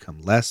might become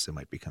less, it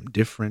might become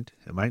different,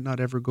 it might not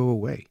ever go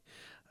away.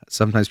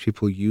 Sometimes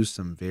people use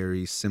some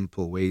very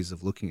simple ways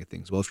of looking at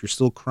things. Well, if you're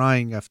still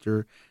crying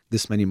after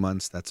this many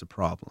months, that's a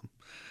problem.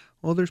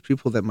 Well, there's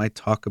people that might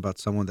talk about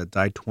someone that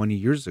died 20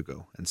 years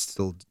ago and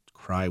still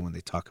cry when they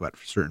talk about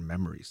certain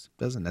memories.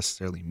 Doesn't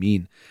necessarily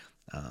mean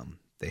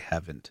they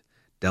haven't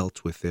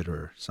dealt with it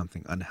or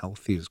something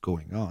unhealthy is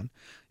going on.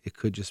 It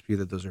could just be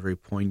that those are very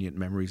poignant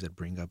memories that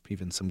bring up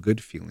even some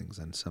good feelings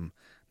and some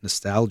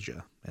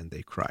nostalgia, and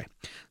they cry.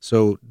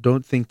 So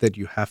don't think that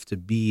you have to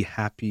be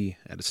happy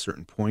at a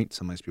certain point.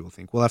 Sometimes people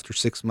think, well, after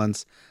 6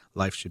 months,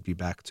 life should be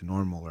back to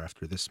normal, or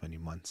after this many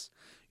months,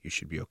 you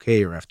should be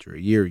okay, or after a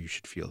year, you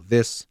should feel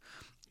this.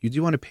 You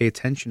do want to pay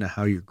attention to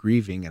how you're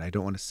grieving, and I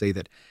don't want to say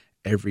that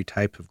every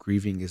type of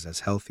grieving is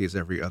as healthy as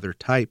every other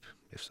type.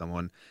 If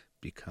someone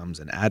becomes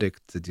an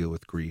addict to deal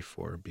with grief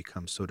or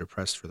becomes so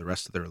depressed for the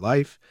rest of their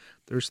life,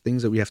 there's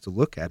things that we have to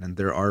look at, and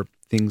there are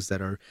things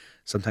that are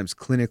sometimes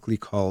clinically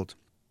called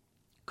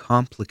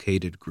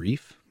complicated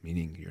grief,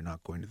 meaning you're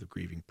not going to the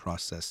grieving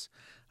process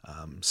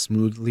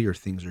smoothly, or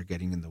things are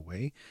getting in the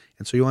way.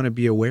 And so you want to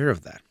be aware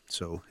of that.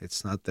 So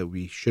it's not that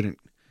we shouldn't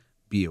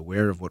be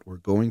aware of what we're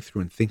going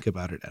through and think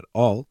about it at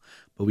all,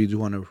 but we do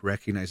want to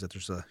recognize that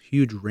there's a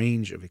huge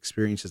range of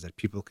experiences that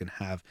people can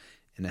have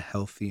in a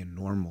healthy and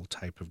normal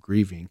type of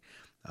grieving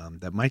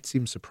that might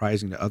seem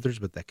surprising to others,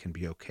 but that can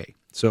be okay.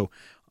 So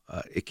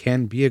it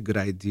can be a good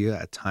idea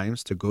at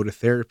times to go to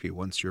therapy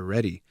once you're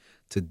ready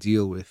to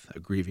deal with a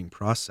grieving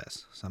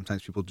process.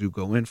 Sometimes people do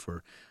go in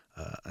for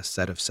a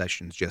set of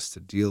sessions just to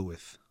deal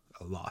with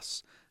a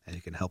loss, and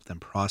it can help them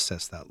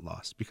process that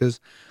loss. Because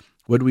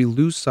when we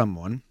lose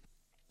someone,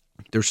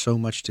 there's so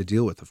much to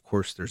deal with. Of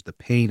course, there's the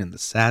pain and the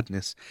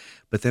sadness,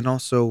 but then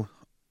also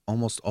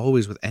almost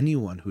always with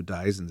anyone who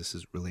dies, and this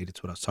is related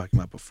to what I was talking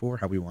about before,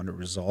 how we want to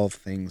resolve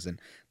things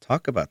and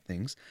talk about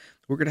things,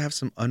 we're going to have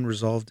some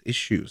unresolved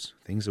issues,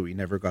 things that we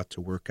never got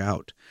to work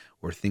out,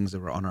 or things that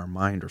were on our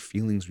mind, or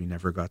feelings we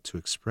never got to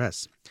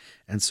express.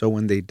 And so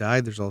when they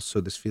die, there's also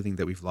this feeling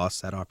that we've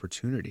lost that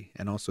opportunity.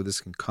 And also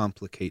this can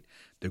complicate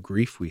the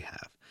grief we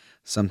have.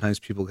 Sometimes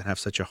people can have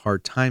such a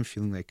hard time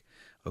feeling like,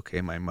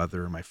 okay, my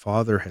mother or my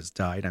father has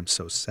died. I'm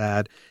so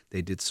sad.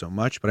 They did so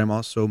much, but I'm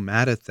also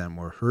mad at them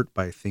or hurt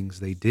by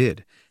things they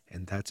did.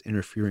 And that's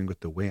interfering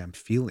with the way I'm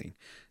feeling.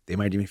 They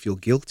might even feel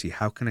guilty.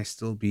 How can I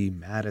still be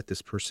mad at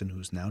this person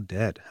who's now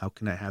dead? How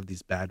can I have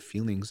these bad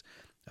feelings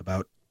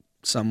about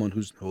someone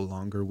who's no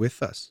longer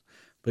with us?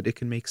 But it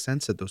can make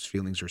sense that those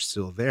feelings are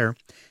still there.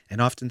 And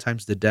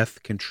oftentimes the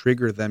death can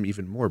trigger them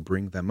even more,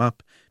 bring them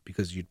up,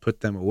 because you'd put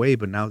them away.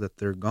 But now that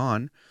they're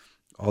gone,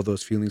 all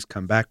those feelings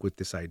come back with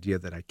this idea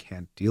that I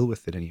can't deal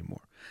with it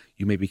anymore.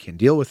 You maybe can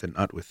deal with it,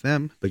 not with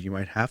them, but you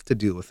might have to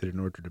deal with it in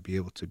order to be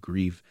able to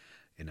grieve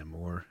in a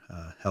more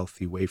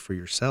healthy way for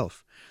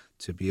yourself,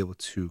 to be able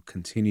to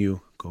continue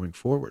going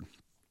forward.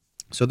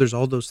 So there's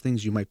all those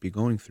things you might be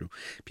going through.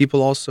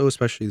 People also,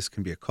 especially this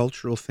can be a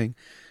cultural thing,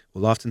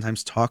 will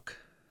oftentimes talk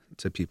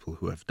to people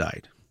who have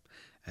died.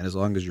 And as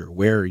long as you're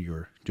aware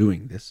you're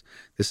doing this,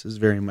 this is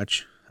very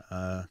much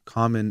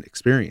common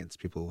experience.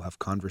 People will have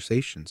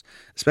conversations,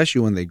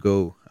 especially when they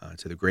go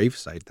to the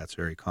gravesite. That's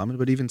very common.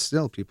 But even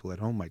still, people at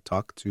home might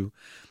talk to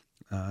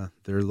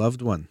their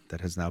loved one that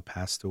has now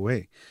passed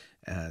away.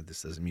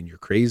 This doesn't mean you're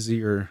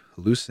crazy or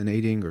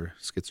hallucinating or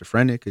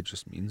schizophrenic. It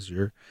just means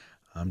you're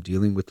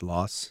dealing with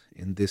loss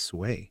in this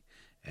way.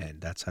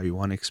 And that's how you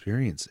want to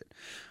experience it.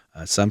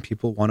 Some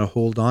people want to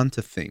hold on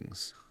to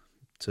things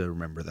to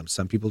remember them.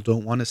 Some people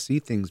don't want to see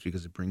things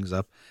because it brings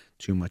up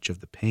too much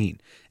of the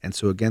pain. And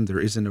so again, there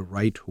isn't a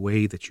right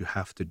way that you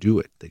have to do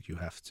it, that you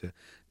have to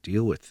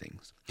deal with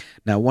things.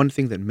 Now, one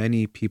thing that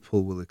many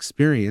people will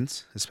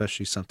experience,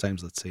 especially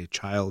sometimes, let's say a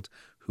child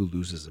who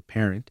loses a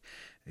parent,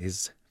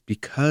 is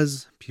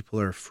because people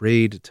are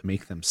afraid to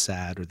make them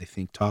sad, or they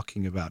think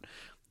talking about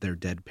their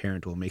dead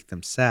parent will make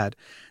them sad,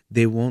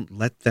 they won't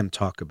let them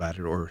talk about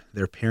it, or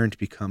their parent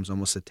becomes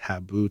almost a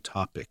taboo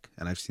topic.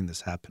 And I've seen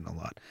this happen a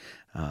lot.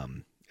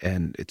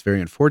 And it's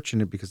very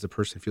unfortunate because the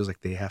person feels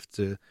like they have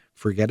to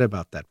forget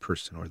about that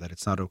person, or that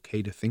it's not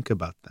okay to think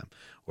about them,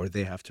 or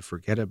they have to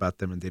forget about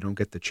them, and they don't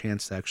get the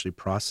chance to actually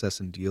process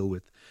and deal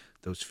with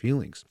those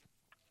feelings.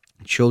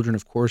 Children,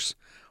 of course,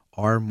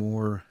 are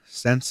more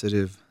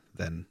sensitive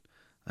than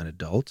an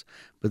adult,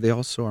 but they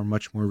also are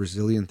much more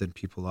resilient than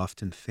people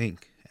often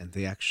think. And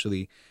they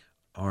actually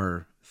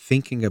are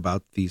thinking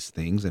about these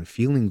things and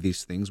feeling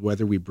these things,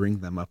 whether we bring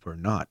them up or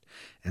not.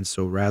 And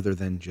so rather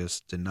than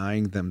just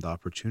denying them the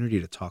opportunity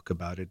to talk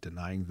about it,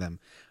 denying them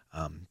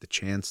the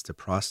chance to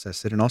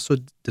process it, and also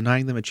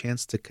denying them a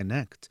chance to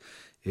connect.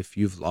 If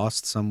you've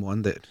lost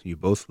someone that you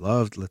both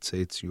loved, let's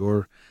say it's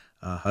your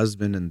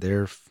husband and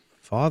their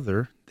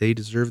father, they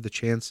deserve the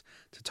chance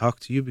to talk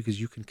to you because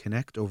you can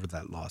connect over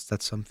that loss.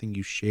 That's something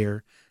you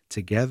share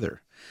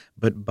together.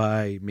 But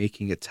by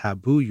making it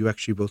taboo, you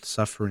actually both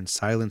suffer in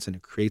silence, and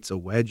it creates a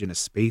wedge and a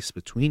space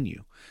between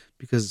you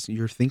because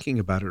you're thinking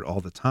about it all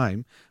the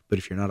time. But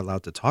if you're not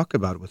allowed to talk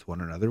about it with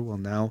one another, well,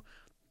 now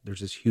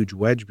there's this huge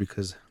wedge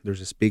because there's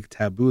this big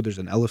taboo. There's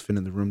an elephant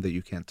in the room that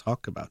you can't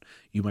talk about.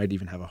 You might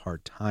even have a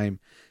hard time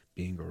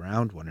being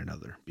around one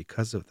another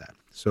because of that.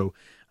 So,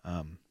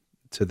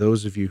 to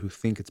those of you who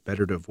think it's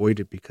better to avoid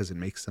it because it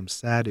makes them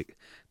sad,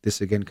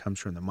 this again comes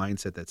from the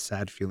mindset that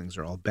sad feelings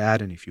are all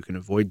bad, and if you can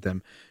avoid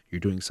them,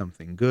 you're doing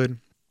something good.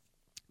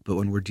 But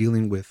when we're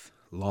dealing with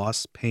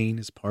loss, pain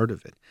is part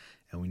of it,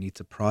 and we need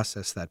to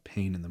process that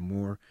pain. And the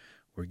more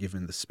we're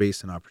given the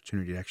space and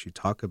opportunity to actually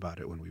talk about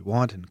it when we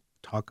want, and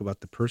talk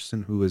about the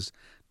person who has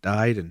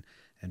died,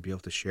 and be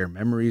able to share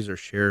memories or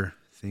share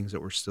things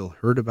that we're still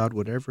hurt about,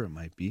 whatever it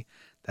might be,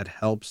 that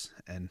helps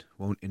and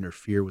won't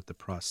interfere with the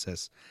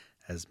process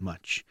as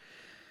much.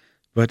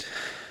 But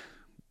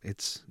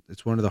it's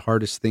one of the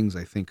hardest things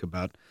I think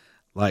about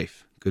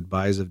life.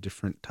 Goodbyes of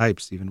different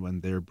types, even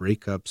when they're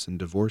breakups and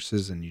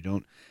divorces and you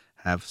don't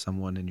have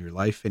someone in your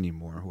life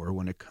anymore, or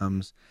when it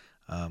comes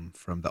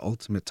from the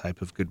ultimate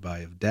type of goodbye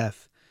of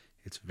death,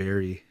 it's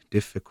very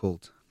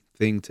difficult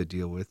thing to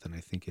deal with, and I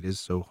think it is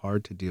so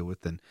hard to deal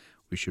with, and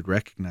we should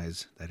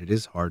recognize that it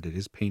is hard, it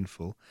is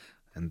painful,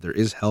 and there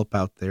is help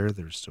out there.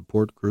 There's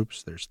support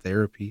groups, there's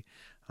therapy.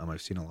 I've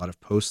seen a lot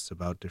of posts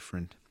about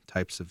different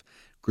types of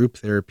group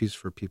therapies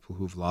for people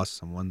who've lost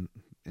someone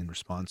in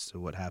response to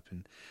what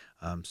happened.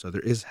 So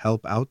there is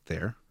help out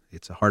there.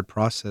 It's a hard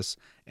process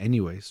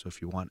anyway, so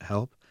if you want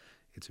help,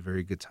 it's a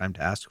very good time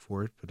to ask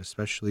for it, but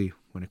especially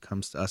when it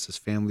comes to us as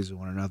families and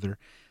one another,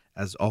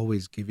 as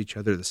always, give each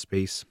other the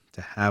space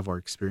to have our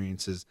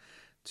experiences,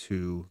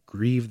 to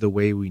grieve the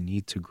way we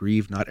need to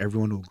grieve. Not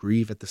everyone will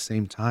grieve at the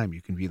same time.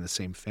 You can be in the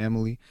same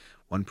family.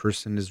 One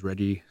person is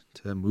ready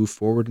to move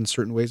forward in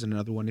certain ways and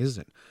another one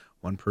isn't.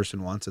 One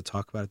person wants to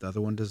talk about it, the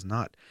other one does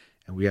not.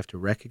 And we have to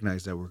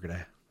recognize that we're going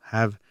to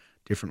have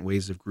different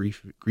ways of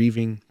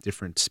grieving,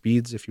 different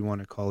speeds, if you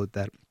want to call it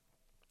that.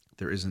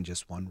 There isn't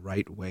just one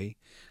right way.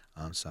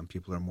 Some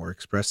people are more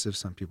expressive.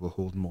 Some people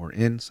hold more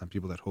in. Some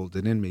people that hold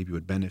it in maybe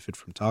would benefit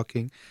from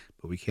talking,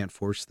 but we can't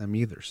force them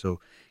either. So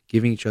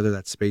giving each other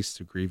that space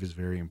to grieve is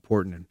very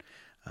important.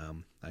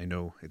 And I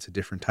know it's a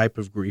different type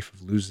of grief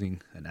of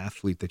losing an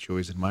athlete that you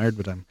always admired,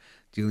 but I'm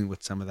dealing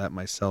with some of that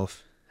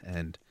myself.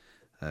 And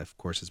of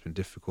course, it's been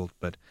difficult,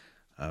 but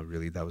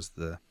really that was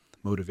the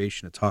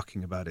motivation of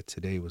talking about it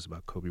today, was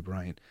about Kobe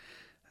Bryant.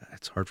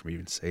 It's hard for me to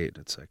even say it.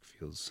 It's like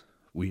feels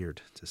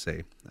weird to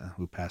say,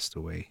 who passed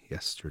away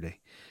yesterday.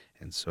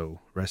 And so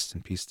rest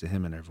in peace to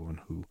him and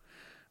everyone who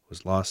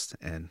was lost,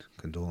 and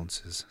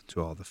condolences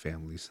to all the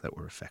families that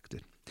were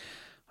affected.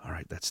 All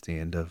right, that's the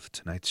end of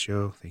tonight's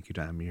show. Thank you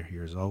to Amir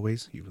here as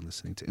always. You've been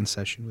listening to In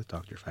Session with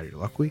Dr. Fadi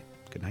Holakouee.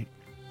 Good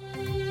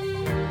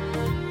night.